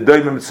Hamikdash. The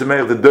Doimim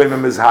Tzumeich, the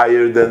Doimim is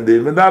higher than the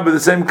Menab, but the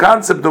same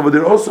concept over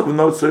there also of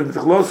Not Soim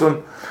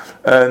T'chloson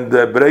and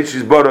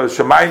Bereishis Bara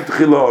Shamayim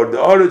T'chila or the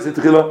Oretz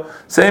T'chila.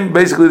 Same,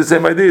 basically the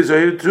same idea. So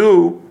here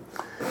too,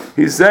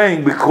 he's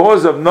saying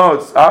because of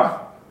Notes,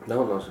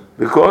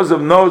 because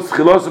of Notes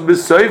T'chiloson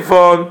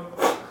B'Seifon.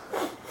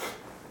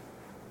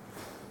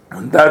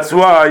 That's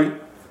why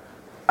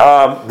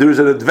there is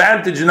an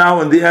advantage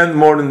now in the end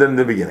more than in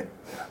the beginning.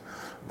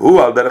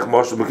 So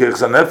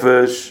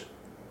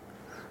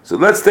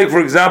let's take,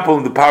 for example,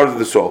 the powers of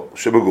the soul,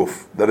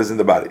 Shebaguf, that is in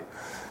the body.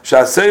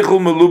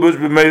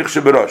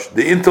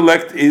 The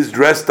intellect is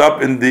dressed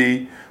up in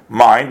the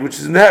mind, which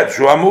is in the head.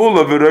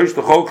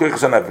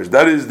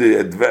 That is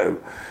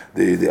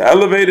the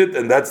elevated,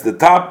 and that's the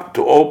top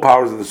to all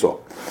powers of the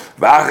soul.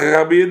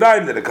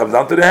 Then it comes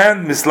down to the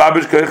hand.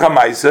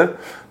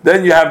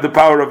 Then you have the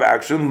power of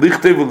action,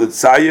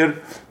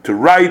 to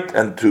write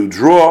and to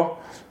draw,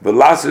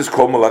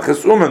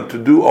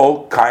 to do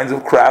all kinds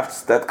of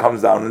crafts that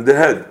comes down in the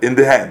head, in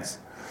the hands.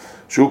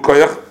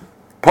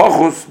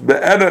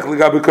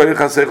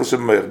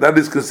 That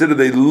is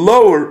considered a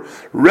lower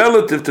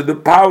relative to the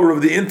power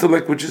of the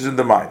intellect which is in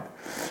the mind.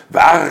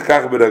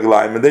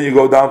 And then you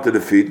go down to the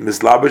feet.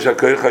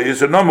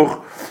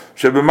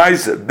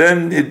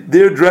 Then it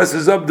there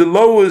dresses up the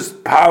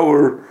lowest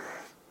power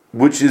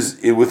which is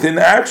within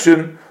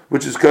action,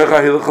 which is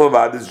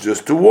is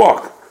just to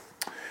walk.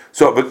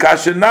 So when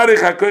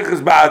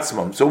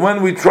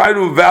we try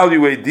to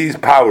evaluate these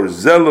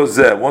powers,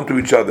 one to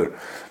each other,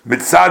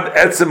 because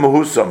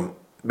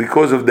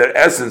of their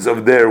essence,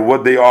 of their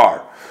what they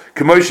are,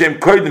 before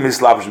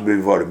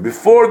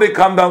they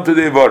come down to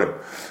the Evarim.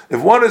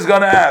 If one is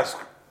going to ask,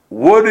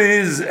 what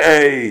is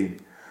a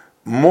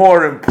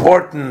more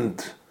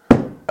important,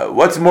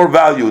 what's more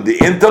value, the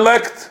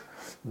intellect,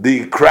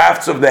 the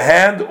crafts of the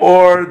hand,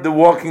 or the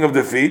walking of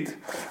the feet?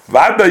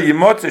 That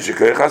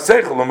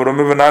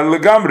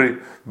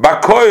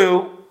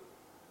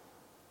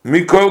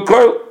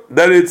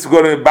it's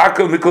going to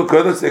bakel mikol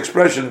koil. That's the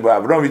expression.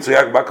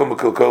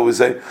 We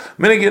say,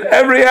 meaning in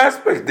every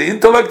aspect, the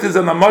intellect is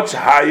on a much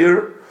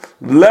higher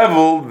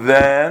level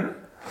than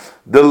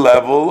the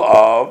level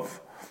of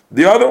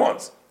the other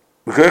ones.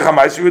 Because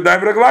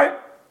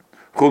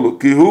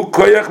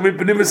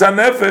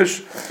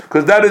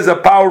that is a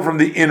power from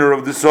the inner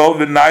of the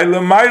soul, and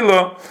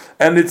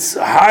it's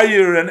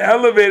higher and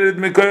elevated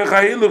from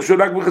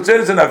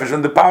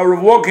the power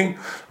of walking,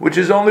 which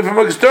is only from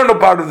an external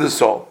part of the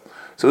soul.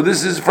 So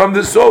this is from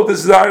the soul, this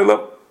is the higher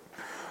level.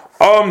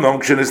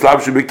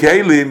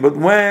 But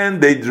when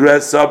they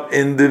dress up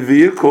in the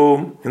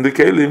vehicle, in the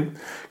kelim,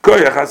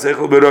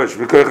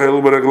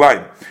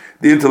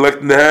 the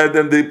intellect in the head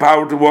and the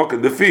power to walk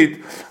in the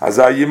feet,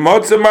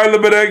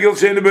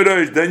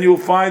 then you'll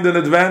find an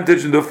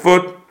advantage in the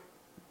foot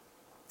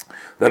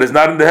that is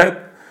not in the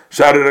head.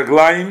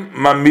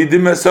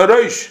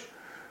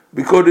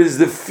 Because it is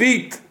the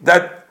feet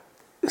that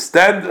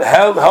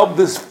help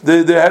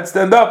the head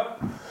stand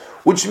up.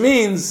 Which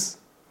means,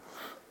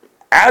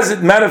 as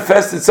it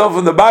manifests itself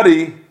in the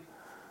body,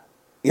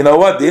 you know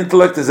what? The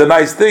intellect is a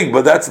nice thing,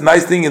 but that's a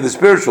nice thing in the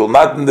spiritual,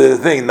 not in the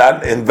thing,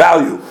 not in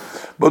value.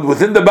 But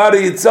within the body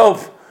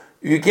itself,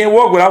 you can't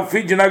walk without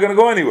feet. You're not going to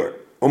go anywhere.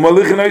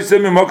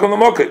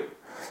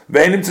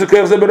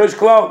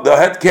 The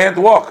head can't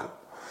walk.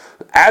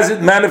 As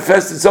it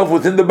manifests itself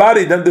within the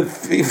body, then the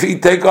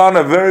feet take on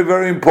a very,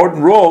 very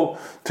important role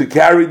to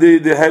carry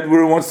the head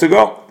where it wants to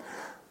go.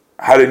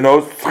 So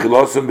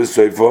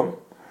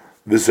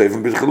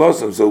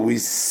we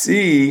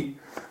see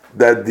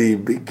that the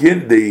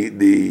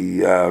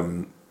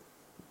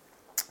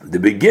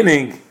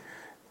beginning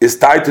is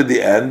tied to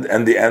the end,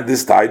 and the end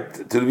is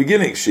tied to the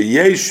beginning.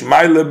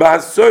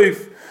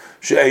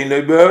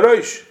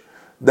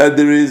 That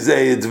there is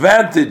an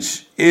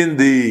advantage in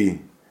the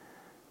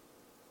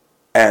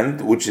end,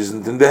 which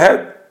isn't in the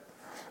head.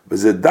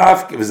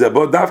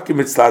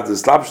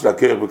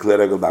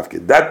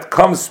 That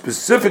comes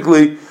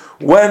specifically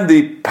when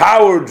the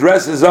power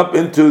dresses up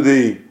into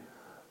the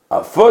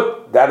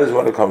foot. That is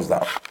when it comes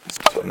down.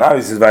 So now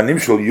he says,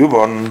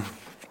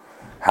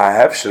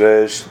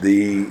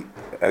 the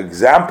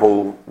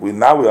example, we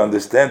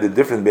understand the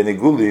difference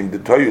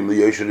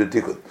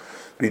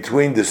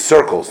between the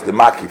circles, the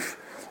makif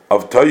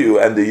of toyu,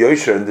 and the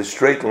yosher, and the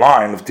straight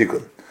line of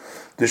tikkun.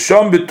 The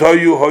shom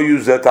b'toyu hoyu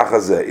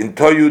zetachazeh. In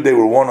toyu they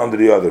were one under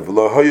the other.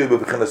 V'lo hoyu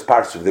b'bechinas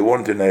partsuf. They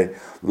weren't in a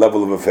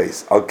level of a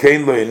face. Al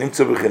kein lo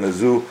yenimtza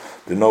b'chinazu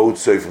the nout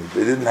seifim.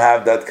 They didn't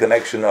have that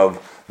connection of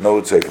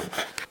nout seifim.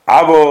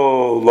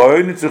 Avo lo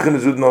yenimtza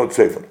b'chinazu nout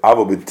seifim.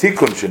 Avo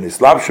b'tikun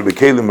shenislabshu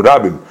b'kelim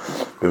rabim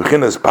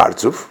b'bechinas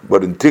partsuf.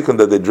 But in tikun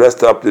that they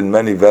dressed up in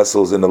many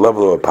vessels in the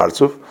level of a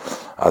partsuf.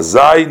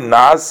 Azai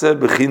naase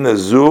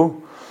b'chinazu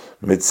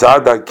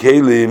mitzad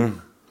ha'kelim.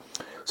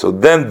 So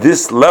then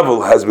this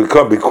level has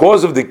become,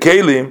 because of the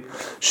kelim,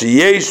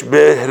 sheyesh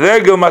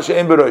beregel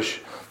masha'im berosh.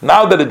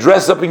 Now that it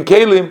dressed up in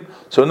kelim,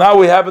 so now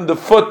we have in the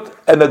foot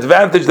an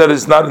advantage that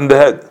is not in the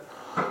head.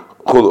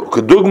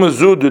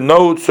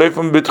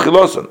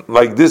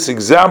 Like this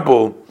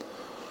example,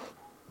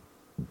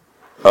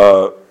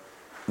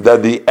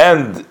 that the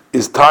end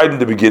is tied in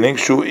the beginning,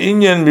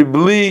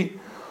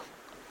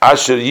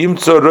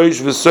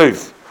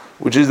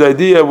 which is the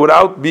idea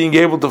without being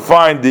able to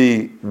find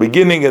the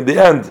beginning and the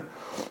end.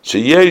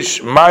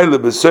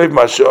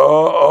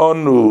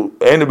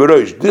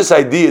 This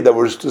idea that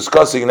we're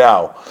discussing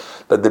now,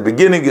 that the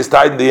beginning is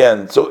tied in the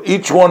end, so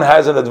each one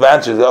has an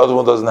advantage the other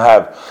one doesn't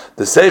have.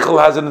 The seichel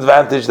has an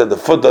advantage that the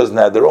foot doesn't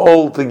have. They're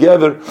all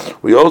together.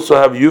 We also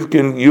have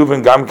yuvin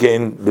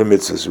gamkein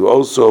b'mitzvahs. We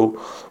also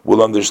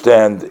will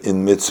understand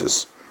in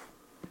mitzvahs.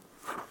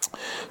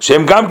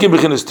 Shem gamkein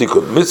b'chinas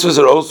tikkun. Mitzvahs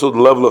are also the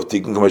level of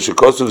tikkun.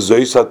 Kamashikosav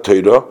zois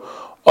ha-Torah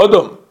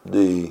Adam.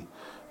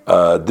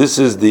 This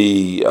is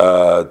the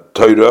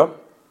Torah.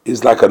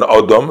 Is like an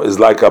Adam. Is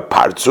like a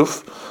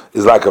partzuf.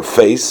 Is like a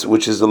face,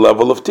 which is the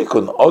level of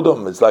tikkun.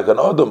 Adam, it's like an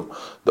Adam.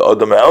 The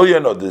Adam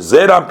Elyon or the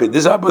Zerampi,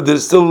 but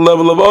there's still a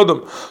level of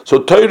Adam. So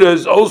Torah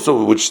is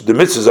also, which the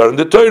mitzvahs are in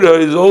the Torah,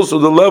 is also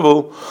the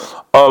level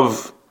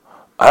of,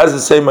 has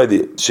the same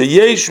idea.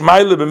 Sheyesh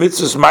ma'ile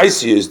b'mitzvahs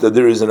ma'asiyos, that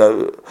there is an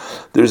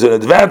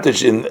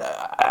advantage in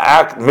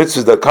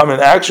mitzvahs that come in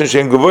action,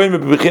 she'en gavoyim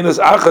b'bechinas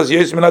achas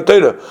yesh min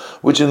ha-Torah,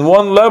 which in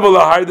one level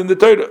are higher than the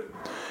Torah.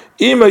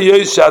 Torah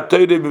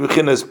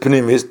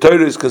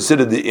is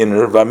considered the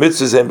inner.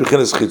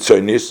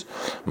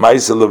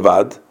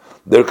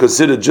 They're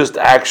considered just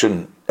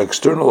action,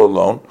 external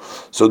alone.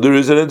 So there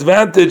is an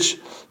advantage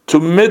to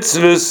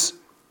mitzvahs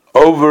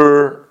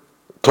over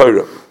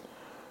Torah.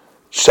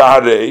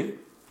 Shaharei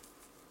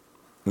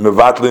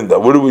mevatlin.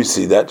 Where do we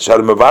see that?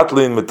 Shaharei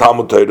mevatlin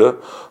metalmud Torah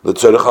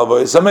letzorech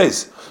halvayis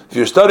hameis. If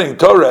you're studying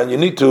Torah and you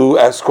need to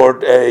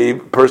escort a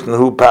person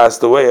who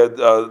passed away,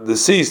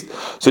 deceased,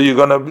 so you're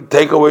going to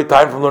take away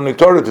time from learning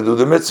Torah to do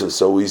the mitzvahs.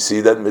 So we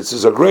see that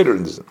mitzvahs are greater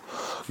in this.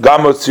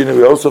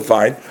 We also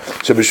find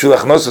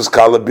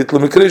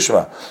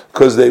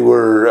because they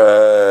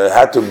were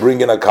had to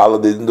bring in a kala,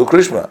 they didn't do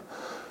krishma.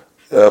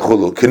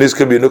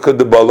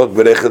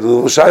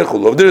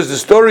 There's the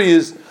story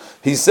is,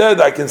 he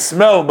said, I can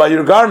smell by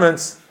your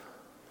garments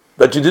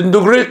that you didn't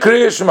do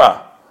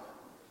kriyashma.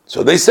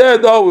 So they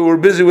said, "Oh, we were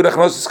busy with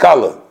Achnosis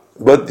Kala,"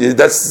 but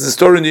that's the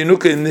story in the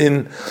Yenuka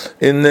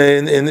in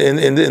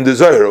the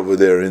Zohar over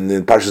there in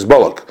Parshas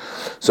Balak.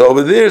 So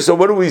over there, so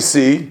what do we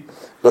see?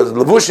 Because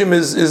Levushim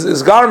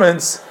is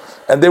garments,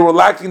 and they were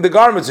lacking the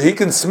garments, so he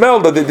can smell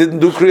that they didn't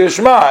do Kriya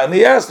Shema, and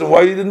he asked them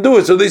why you didn't do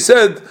it. So they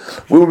said,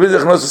 "We were busy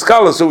with Achnosis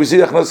Kala," so we see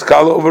Achnosis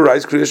Kala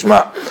overrides Kriya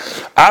Shema.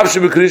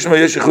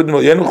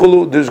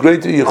 There's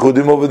great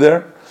Yechudim over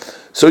there.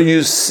 So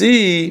you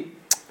see.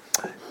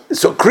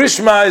 So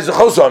Krishma is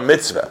also a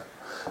mitzvah,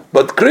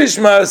 but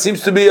Krishma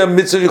seems to be a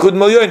mitzvah yichud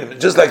milyonim,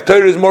 just like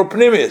Torah is more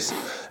pnimius.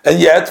 And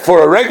yet,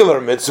 for a regular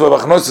mitzvah,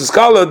 Achnosis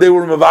Kala, they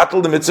were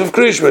mevatel the mitzvah of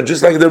Krishma,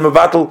 just like they're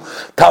mevatel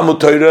Talmud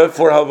Torah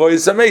for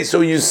Halvoyis Amei. So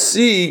you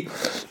see,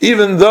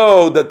 even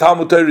though the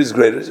Talmud Torah is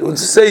greater, when you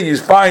say you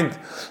find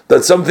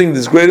that something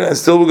is greater and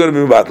still we're going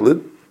to be mevatel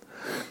it,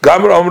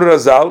 Gamar Omer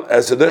Razal,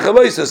 as the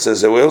Chalaisa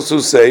says, we also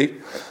say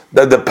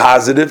that the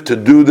positive to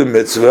do the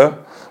mitzvah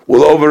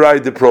will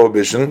override the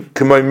prohibition.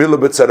 If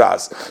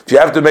you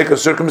have to make a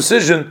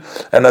circumcision,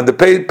 and on the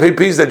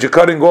piece that you're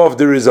cutting off,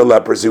 there is a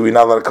leprosy, we're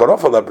not allowed to cut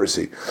off a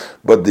leprosy.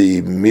 But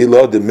the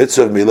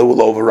mitzvah of milah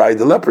will override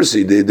the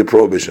leprosy, the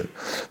prohibition.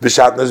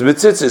 V'shatnez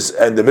b'tzitzis,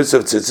 and the mitzvah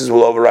of tzitzis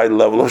will override the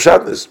level of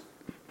shatnez.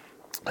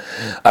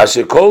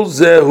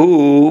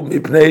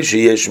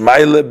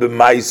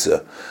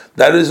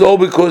 That is all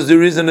because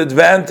there is an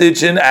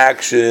advantage in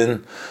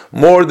action,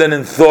 more than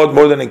in thought,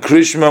 more than in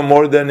krishma,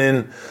 more than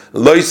in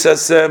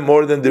loisase,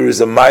 more than there is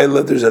a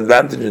maila, there's an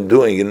advantage in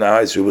doing it. Now,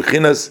 it's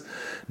bechinas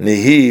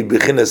nihi,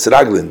 bechinas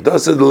raglin.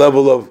 That's the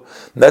level of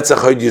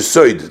netzach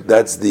yisoid.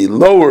 That's the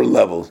lower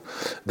level.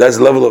 That's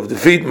the level of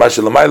defeat.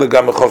 Mashal maila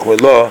gam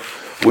chochmei,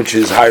 which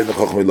is higher than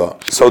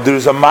chochmei. So there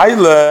is a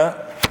maila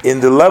in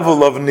the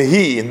level of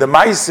nihi, in the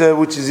maisa,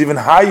 which is even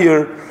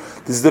higher.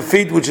 This is the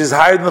feet which is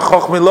higher than the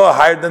chochmei,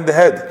 higher than the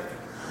head.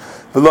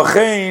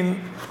 V'lochein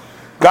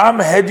gam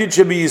hedjit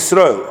shebi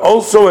Yisrael,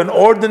 also an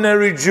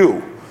ordinary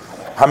Jew,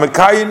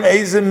 hamekayim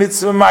eize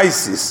mitzvah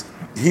maisis.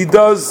 He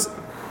does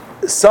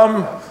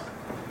some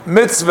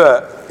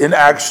mitzvah in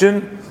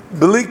action,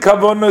 b'li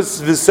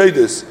kavonos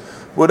v'seidus,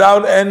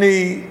 without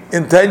any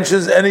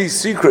intentions, any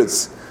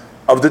secrets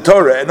of the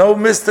Torah, and no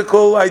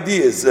mystical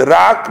ideas.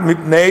 Rak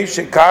mipnei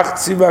shekach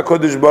tziva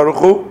kodesh baruch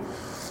hu,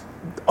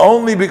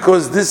 only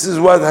because this is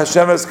what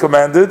Hashem has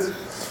commanded.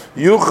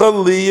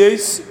 Yuchal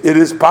liyes, it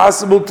is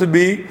possible to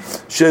be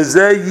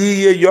shezeh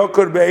yiyeh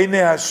yokar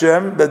be'einei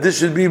Hashem, that this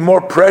should be more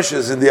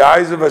precious in the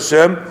eyes of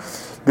Hashem.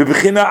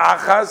 B'bechina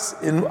achas,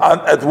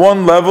 at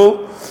one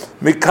level,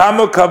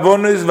 mikamo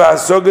kavonis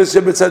v'asogas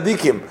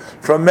shebetzadikim,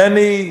 from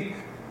many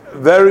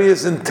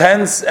various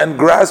intents and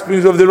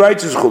graspings of the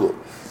righteous chulu.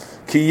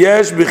 Ki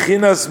yesh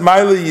b'chinas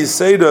maila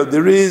yiseda,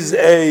 there is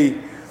a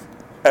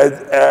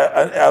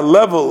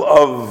level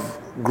of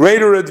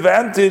greater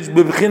advantage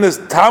b'bchinas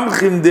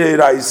tamchim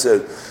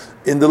de'iraisa,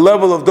 in the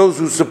level of those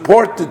who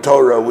support the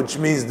Torah, which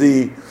means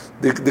the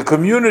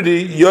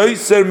community,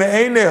 yoiser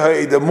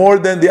me'enei the more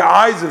than the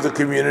eyes of the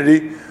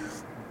community,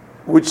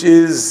 which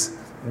is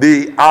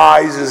the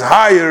eyes is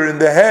higher in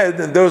the head,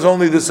 and there's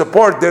only the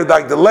support. They're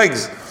like the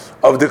legs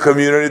of the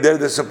community. They're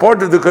the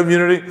support of the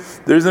community.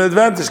 There's an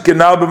advantage.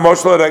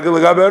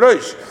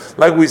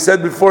 Like we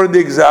said before in the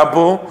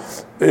example,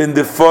 in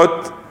the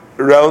foot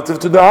relative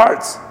to the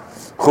hearts.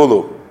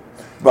 Chulu.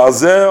 It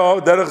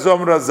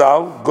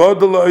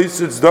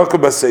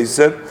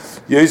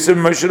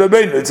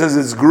says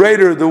it's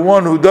greater the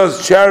one who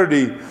does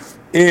charity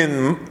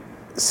in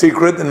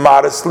secret and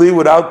modestly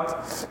without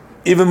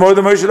even more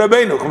than Moshe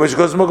Rabbeinu.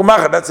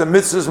 That's a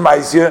mitzvah's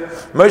ma'aseh.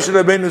 Moshe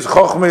Rabbeinu is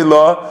chochmei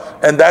law,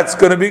 and that's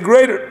going to be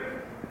greater.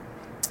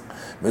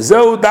 That's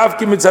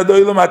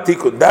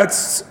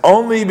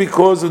only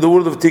because of the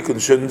word of tikkun.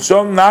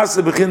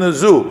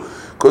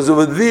 Because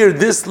over there,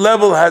 this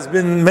level has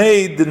been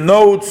made, the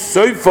note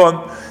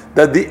soifon,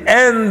 that the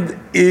end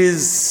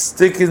is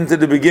sticking to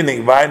the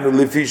beginning. Because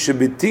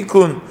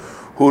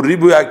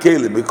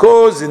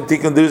in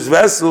tikkun there's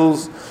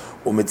vessels,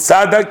 because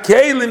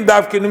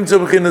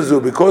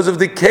of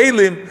the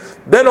kelim,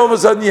 then all of a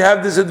sudden you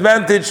have this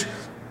advantage.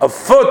 A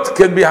foot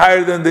can be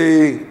higher than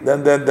the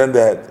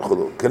head.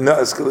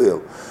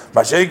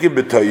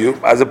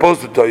 As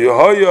opposed to toyu,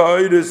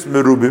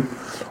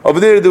 over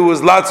there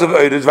was lots of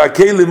oiris.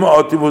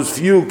 It was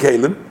few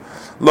kelim.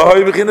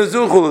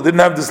 Didn't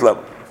have this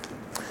level.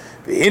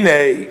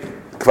 Moshe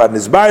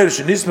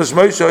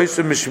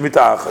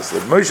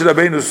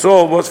Rabbeinu's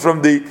soul was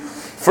from the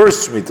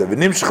first Shemitah,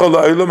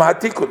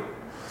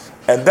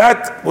 and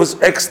that was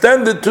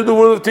extended to the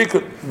world of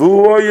Tikkun.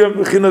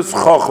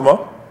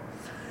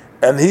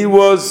 And he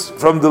was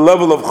from the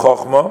level of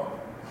Chochmah.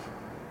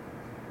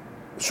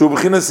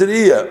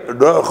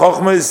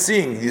 Chochmah is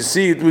seeing. You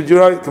see it with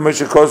your eye.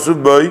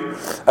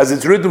 As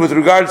it's written with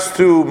regards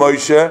to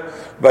Moshe,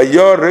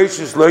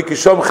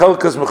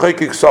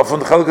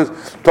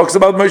 talks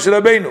about Moshe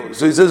Rabbeinu.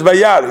 So he says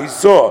Vayar, he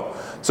saw.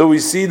 So we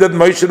see that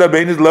Moshe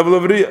Rabbeinu's level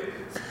of Riyah.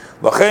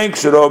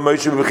 Moshe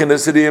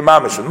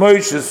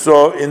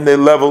saw in the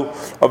level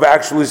of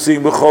actually seeing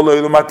in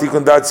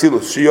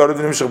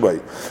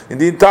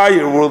the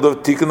entire world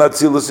of Tikkun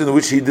Atzilus, in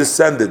which he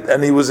descended,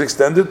 and he was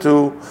extended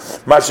to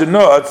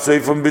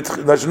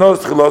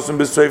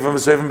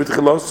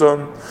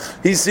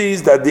he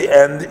sees that the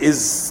end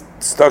is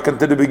stuck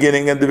into the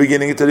beginning and the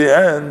beginning into the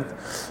end.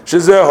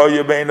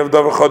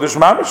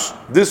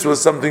 This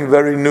was something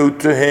very new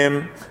to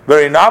him,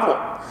 very novel.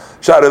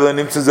 For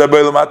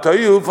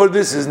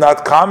this is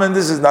not common,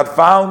 this is not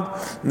found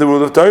in the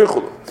world of Torah.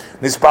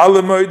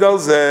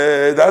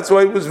 That's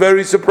why he was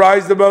very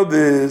surprised about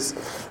this.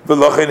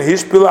 That's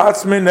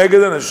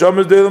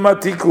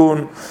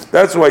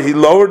why he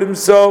lowered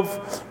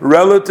himself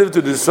relative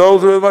to the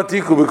souls of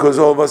Matikun, because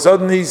all of a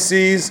sudden he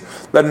sees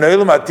that in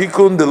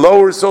Matikun, the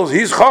lower souls,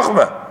 he's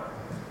Chachmah.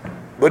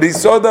 But he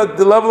saw that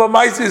the level of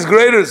Maisa is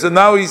greater, so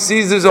now he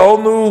sees there's a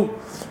whole new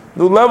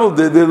level.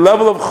 The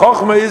level of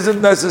Chochmah isn't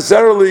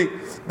necessarily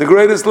the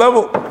greatest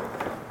level.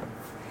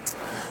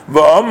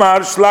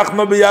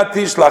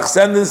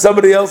 Send in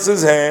somebody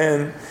else's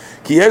hand.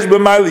 They have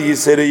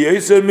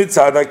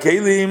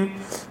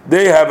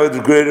a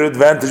greater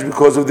advantage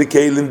because of the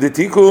kelim, the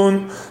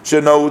tikkun.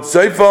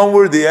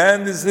 Where the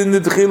end is in the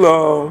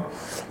tchila.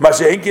 As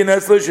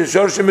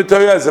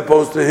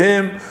opposed to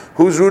him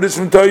whose root is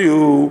from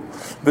Toyu.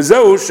 This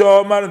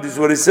is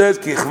what he says.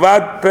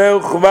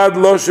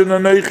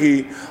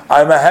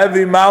 I'm a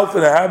heavy mouth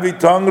and a heavy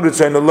tongue. He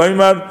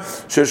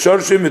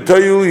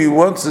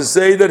wants to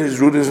say that his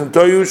root is from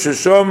Toyu.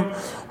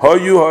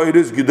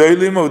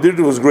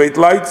 It was great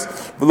lights.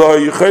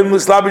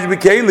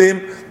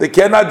 They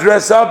cannot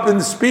dress up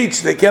in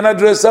speech. They cannot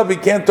dress up. He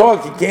can't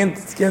talk. He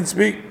can't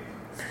speak.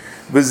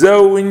 This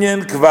means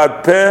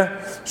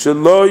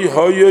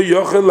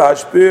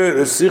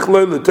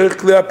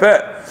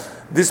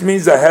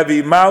a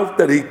heavy mouth,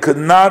 that he could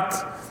not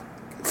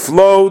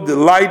flow, the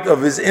light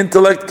of his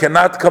intellect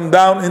cannot come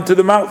down into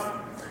the mouth.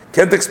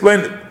 Can't explain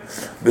it.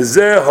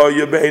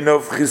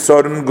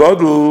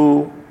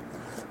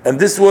 And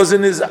this was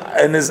in his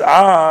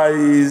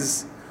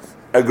eyes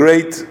a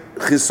great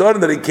chisoron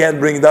that he can't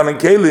bring down in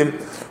kelim.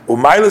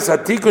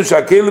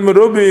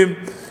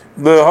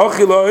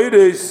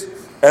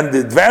 And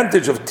the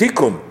advantage of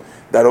tikkun,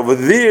 that over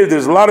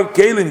there's a lot of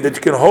kelim that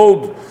you can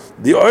hold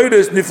the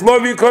oiris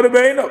niflovi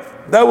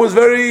korabeinav. That was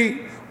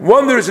very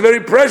wondrous, very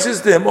precious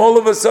to him. All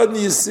of a sudden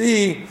you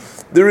see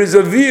there is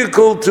a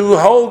vehicle to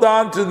hold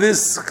on to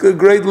this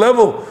great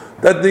level,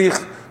 that the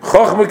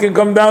chokhmah can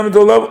come down into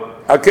a level.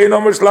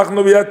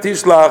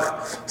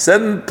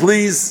 Send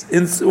please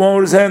in one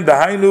of his hand the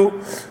hainu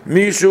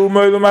mishu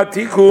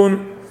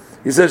moilumatikun.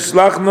 He says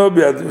shlachno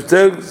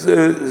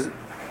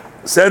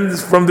send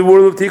from the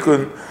world of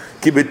tikkun.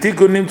 Because in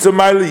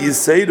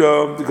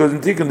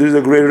tikkun there is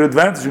a greater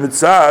advantage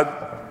mitzad.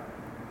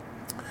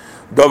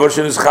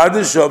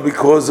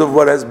 Because of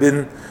what has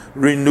been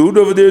renewed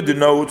over there,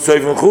 denotes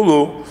Seifin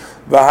Chulu,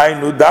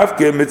 V'hainu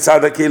Davke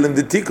Mitzad HaKelim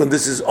the Tikkun.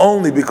 This is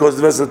only because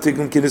the vessel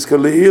Tikkun Kinis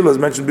Kaleil, as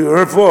mentioned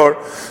before.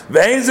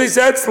 V'ein Zeis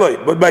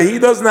Etzloi, but by he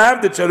doesn't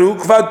have the Charu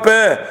Kvad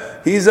Peh.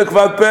 He's a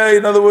Kvad Peh.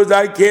 In other words,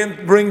 I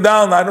can't bring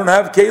down. I don't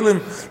have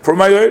Kelim for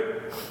my oil.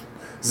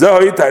 This was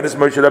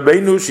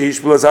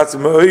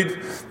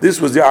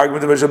the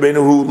argument of Moshe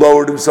Rabbeinu, who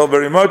lowered himself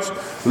very much,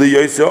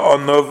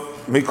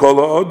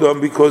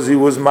 because he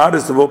was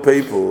modest of all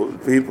people.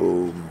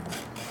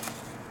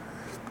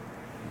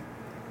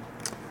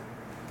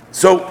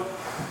 So,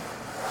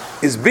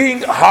 is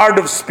being hard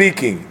of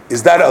speaking,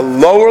 is that a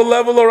lower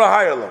level or a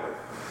higher level?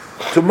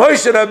 To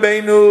Moshe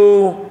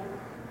Rabbeinu,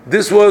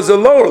 this was a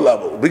lower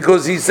level,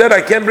 because he said,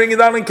 I can't bring it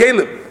down in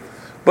Caleb.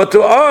 But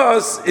to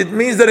us, it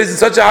means that it's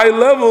such a high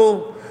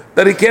level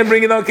that he can't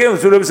bring it down Caleb.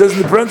 So Rebbe says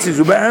in the parentheses,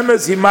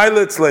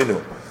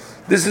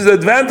 this is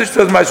advantage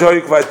to us.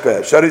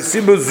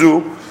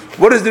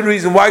 What is the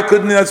reason? Why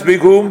couldn't he not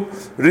speak whom?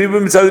 It's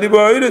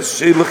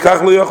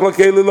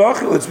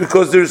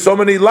because there's so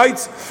many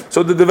lights,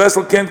 so that the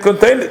vessel can't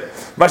contain it.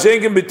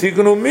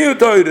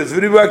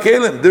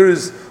 There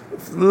is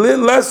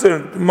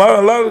lesser,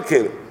 more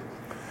Caleb.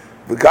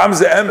 Becomes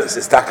the emes.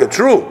 It's taka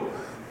true.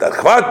 That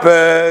Chvat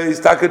Peh is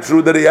taka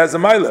true that he has a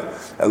Maila.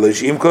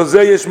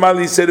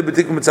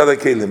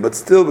 But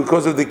still,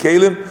 because of the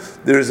Kelim,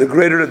 there is a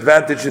greater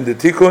advantage in the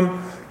Tikkun.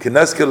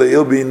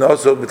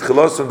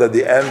 That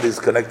the end is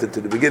connected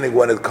to the beginning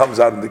when it comes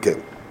out in the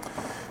Kelim.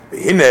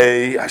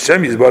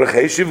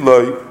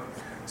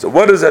 So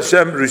what does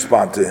Hashem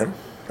respond to him?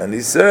 And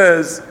he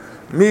says,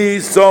 Mi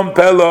som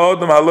pela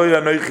odom haloy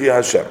anoichi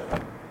Hashem.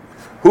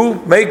 Who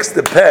makes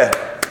the Peh?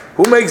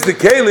 Who makes the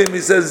Kelim? He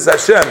says,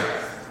 it's Hashem.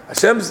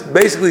 Hashem's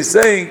basically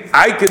saying,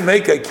 I can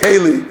make a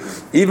Keli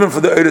even for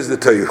the Eiris the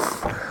Toyu.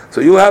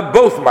 So you'll have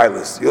both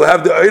Milas. You'll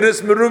have the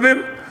Eiris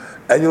Merubim,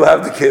 and you'll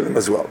have the Kelim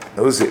as well.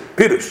 Now we'll see.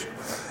 Pirush.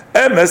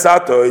 Emes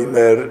ato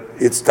imer,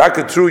 it's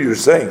taka true you're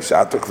saying,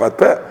 Sha'ato kvat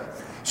peh.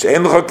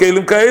 She'en l'cha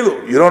Kelim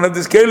ka'elu. You don't have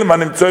this Kelim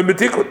anim tzoy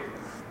b'tikun,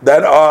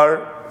 that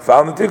are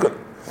found in Tikun.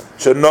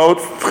 She'not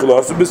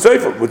tchilos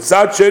b'seifel. With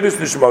tzad she'eris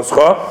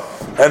nishmoscha,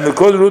 and the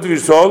cause root of your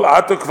soul,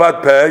 ato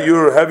kvat peh,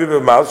 you're heavy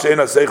with mouth, she'en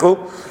ha'seichel,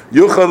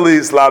 Yuchali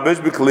slabish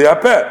b'kli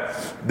ha'peh.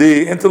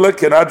 The intellect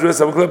can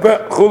address b'kli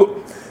ha'peh.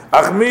 Chulu.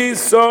 Achmi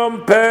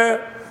som peh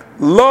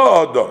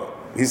lo odom.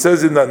 He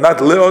says in the,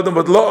 not le odom,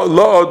 but lo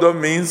odom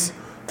means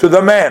to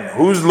the man.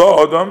 Who's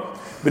lo odom?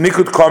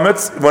 B'nikud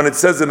komets. When it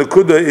says the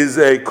nekuda is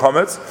a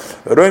komets.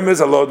 Roim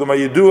is a lo odom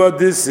ha'yidua.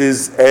 This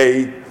is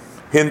a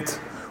hint.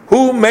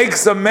 Who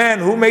makes a man?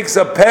 Who makes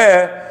a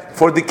peh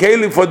for the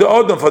kelim, for the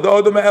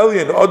odom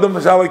alien, odom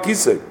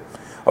shalakisei.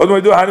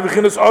 Odom ha'yidua hani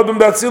b'chinos odom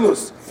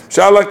datzilus.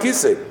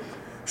 Shalakisei.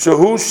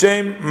 Shehu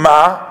Shem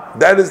Ma,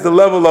 that is the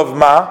level of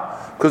Ma,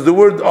 because the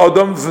word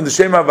Odom from the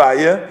Shem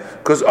Havaya,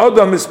 because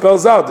Odom is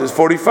spells out, there's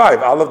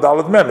 45, Aleph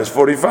Dalet Mem is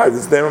 45,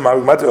 this name of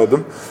Ma'at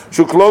Odom,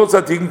 Shuklo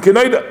Tzatikin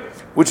Kenoida,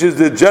 which is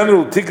the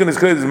general Tikkun is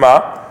Kenoida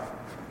Ma,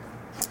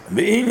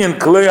 Ve'inyan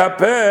Klei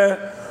HaPeh,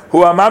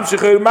 Hu Amam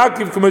Shecher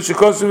Makiv, K'mei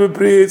Shekosu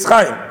V'Pri Eitz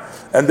Chaim.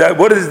 And that,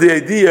 what is the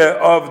idea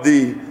of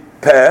the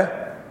Peh?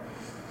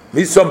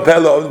 Misom Peh,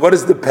 what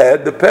is the Peh?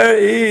 The Peh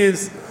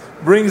is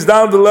brings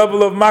down the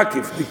level of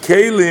makif. The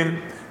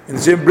kelim and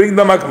they bring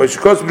the makif.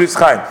 Shekos bris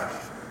chaim.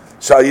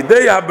 Shal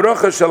yidei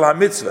habracha shel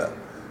hamitzvah.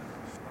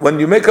 When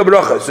you make a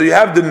bracha, so you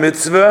have the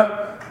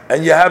mitzvah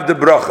and you have the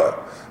bracha.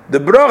 The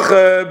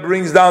bracha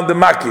brings down the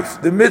makif.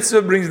 The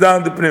mitzvah brings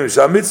down the pnimi.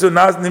 Shal mitzvah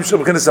nas nimshach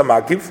b'chinas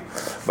hamakif.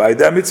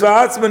 V'ayidei mitzvah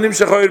atzma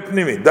nimshach ha'ir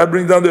pnimi. That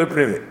brings down the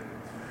pnimi.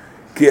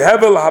 Ki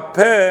hevel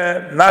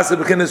hapeh nas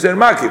b'chinas ha'ir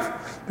makif.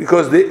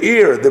 Because the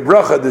ear, the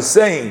bracha, the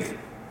saying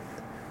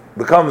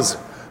becomes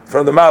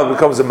from the mouth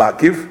becomes a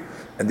makiv,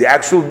 and the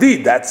actual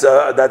deed, that's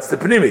the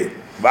pnimi.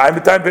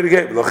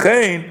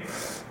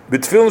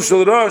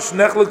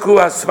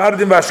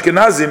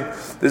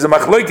 There's a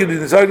machlokes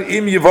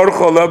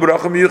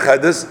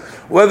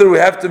whether we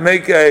have to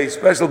make a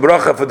special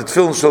bracha for the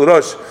tefillin shel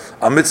rosh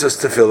on mitzvahs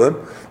tefillin,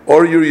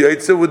 or your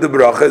yaitze with the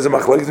bracha is a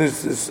machlokes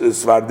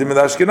Sfardim and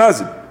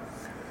Ashkenazim.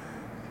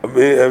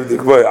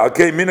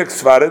 Okay, minak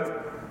Sfarad.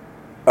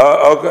 It's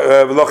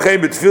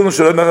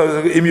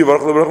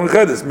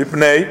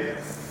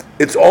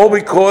all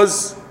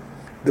because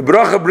the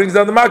bracha brings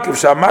down the makiv.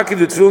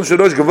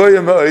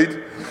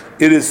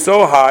 It is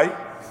so high.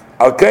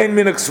 They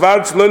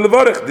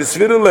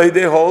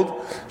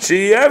hold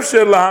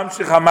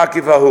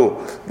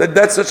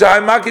that's such a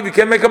high makiv. You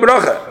can't make a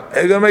bracha.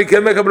 You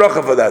can't make a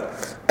bracha for that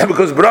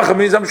because bracha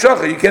means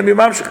amshacha. You can't be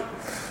mamshich.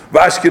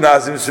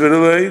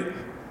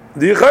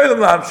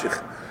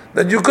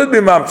 Then you could be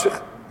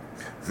mamshich.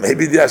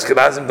 Maybe the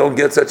Ashkenazim don't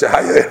get such a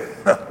high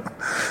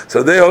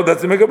so they hold that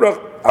to make a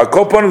bracha.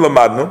 Akopon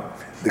lamadnu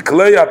the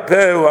klei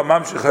hapeh hu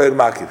hamamshich ha'ir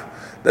makiv.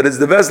 That is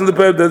the vessel of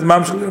the peh that is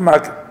mamshich ha'ir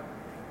makiv.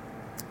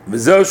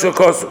 V'zeu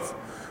shokosov.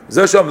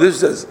 V'zeu shom. This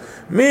says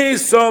mi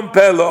som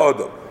peh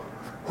la'odom.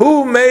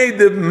 Who made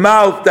the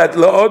mouth that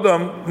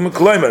la'odom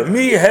mekloimer?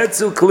 Mi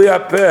hetzel klei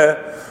hapeh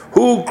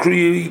Who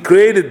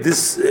created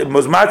this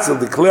mozmatzel,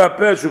 the klei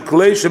hapeh, shu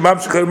klei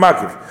shemamshech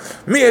makif?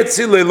 Mi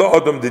etzilei lo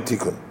odom de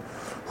tikkun.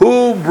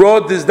 Who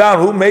brought this down?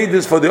 Who made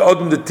this for the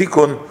odom de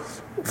tikkun,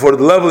 for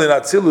the level in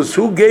Atzilus?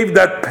 Who gave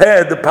that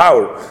peh the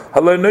power?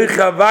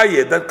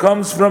 That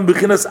comes from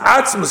Bechinas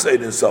Atzmus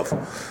Ein Sof.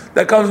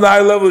 That comes from the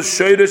high level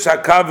Shoyresh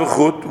HaKav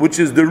V'chut, which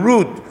is the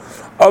root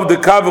of the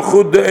Kav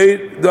V'chut,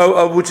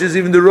 which is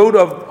even the root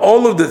of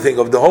all of the thing,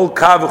 of the whole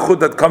Kav V'chut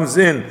that comes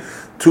in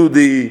to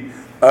the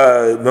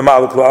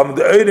Memalek L'am.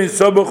 The Ein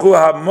Sobachu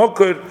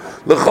HaMokar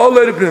L'chol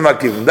Eretz Pnim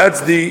Makivim.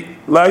 That's the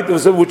light of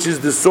Sof, which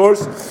is the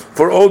source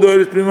for all the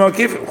Eretz Pnim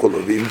Makivim.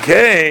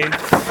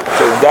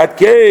 So in that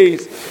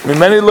case,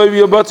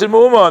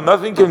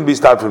 nothing can be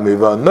stopped from me.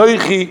 I'm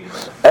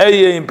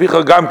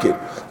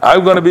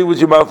going to be with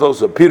your mouth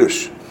also.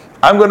 Pirush.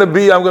 I'm going to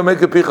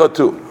make a picha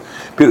too.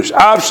 Pirush.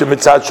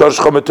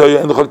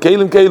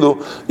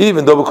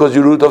 Even though because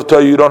you root of toy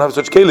you don't have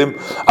such kelim.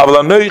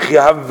 But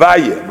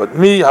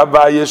me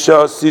havaya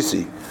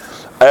sisi.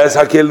 As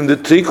hakelim the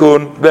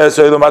tikun,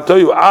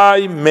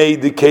 I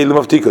made the kelim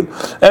of tikun.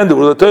 And the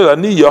word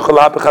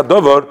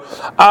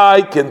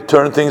I can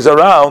turn things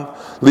around.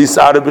 To mix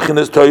up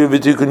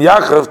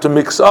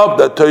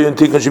that toyu and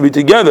tikun should be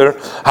together.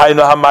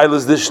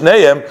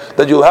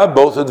 That you'll have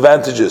both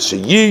advantages.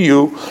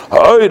 You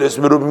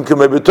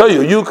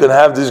can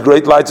have these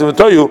great lights of a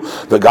toyu.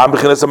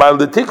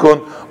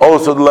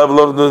 Also the level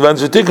of the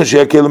advantage of tikun.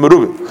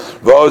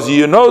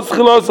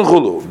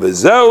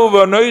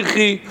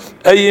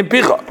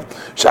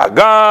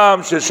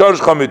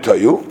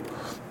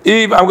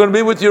 If I'm going to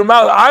be with your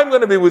mouth, I'm going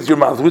to be with your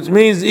mouth, which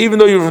means even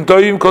though you're from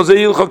Toyim,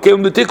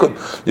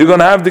 you're going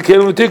to have the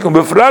kelim the tikkun.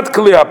 Befrat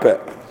klei hapeh,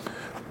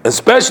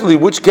 especially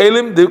which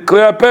kelim, the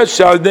klei hapeh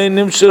shaldei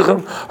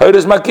nimshichem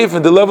ha'eres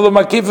makifin. The level of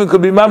makifin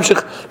could be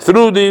mamshich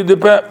through the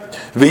peh.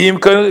 You're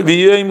going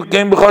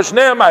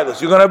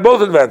to have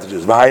both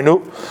advantages.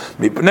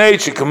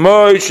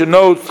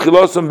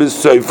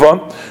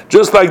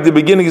 Just like the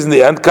beginning is in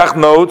the end, kach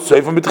note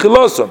seifon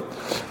b'tchiloson.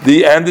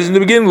 The end is in the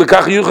beginning. We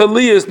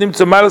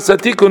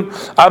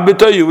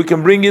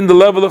can bring in the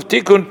level of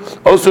tikkun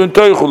also in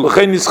toichul.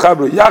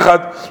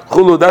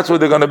 That's why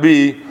they're going to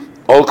be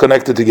all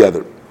connected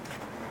together.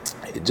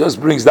 It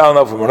just brings down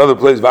now from another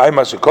place.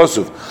 David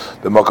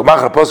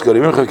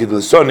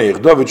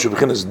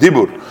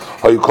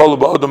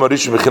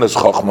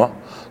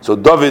So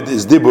David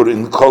is dibur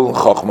in kol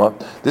chachma.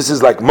 This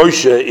is like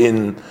Moshe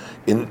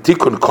in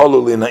tikkun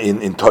kolul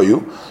in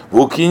toyu.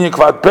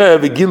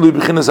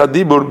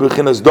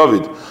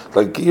 David.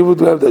 Like you would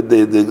have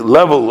the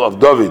level of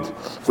David,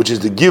 which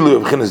is the gilu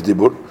of b'chinas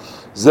dibur.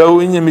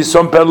 Zeu inyan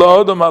misom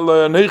pelo odom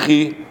alo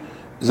yanechi.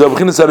 Zeu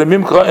b'chinas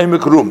arimimcha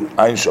emekrum.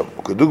 Ein shom.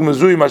 Kedug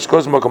mezui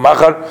mashkos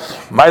mokamachar.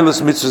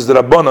 Milas mitzvahs the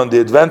rabbanon. The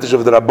advantage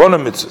of the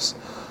rabbanon mitzvahs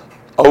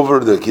over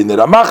the kinei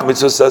ramach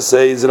mitzvahs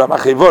say is ramach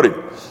evorim.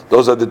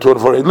 Those are the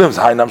 24 limbs.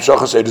 Hainam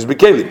shachas eidus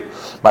b'kelim.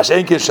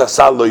 Mashenkin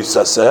shasa lo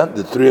yisaseh,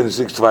 the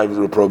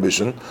 365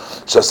 prohibition.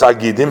 Shasa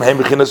gidim hem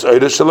b'chinas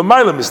eidus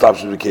shalamayla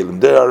mislapsh b'kelim.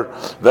 They are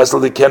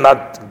vessels that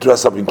cannot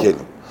dress up in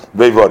kelim.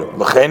 Veivorim.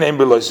 M'chein em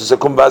b'loisaseh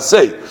kum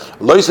b'aseh.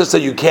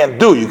 Loisaseh you can't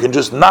do. You can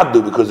just not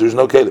do because there's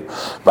no kelim.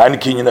 V'ayin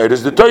kinyan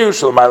eidus the toyu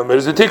shalamayla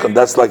eidus the tikkun.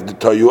 That's like the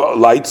toyu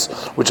lights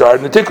which are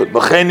in the tikkun.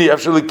 M'chein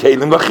yafshali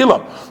kelim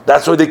v'chilam.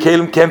 That's why the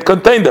kelim can't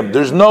contain them.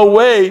 There's no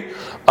way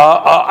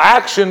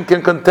action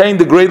can contain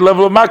the great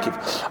level of makif.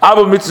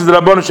 Abba mitzvahs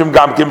rabbanon shem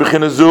gam kem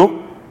b'chinazu.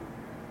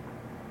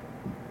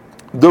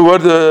 The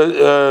word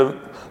the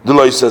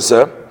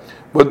loisaseh,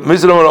 but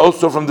mitzvahs are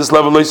also from this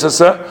level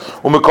loisaseh.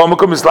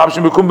 Umekomakom islam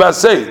shem bekum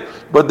b'asei.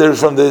 But they're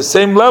from the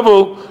same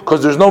level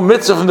because there's no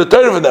mitzvah from the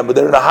Torah for them. But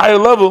they're in a higher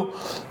level.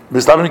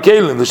 Mislam and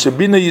kelim. The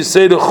shebina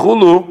yisei the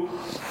chulu.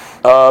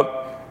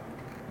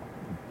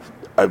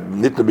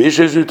 Nit the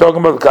issues you're talking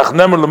about. Kach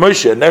nemer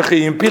leMoshe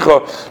nechi im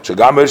picha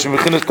shegam ershim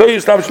b'chinas toyu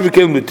stam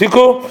shebikelim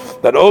b'tikun.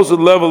 That also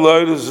the level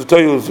is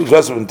toyu is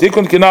vessel in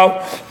tikun canal.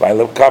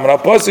 Vaylev kamen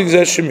apostig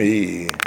zeh shemi.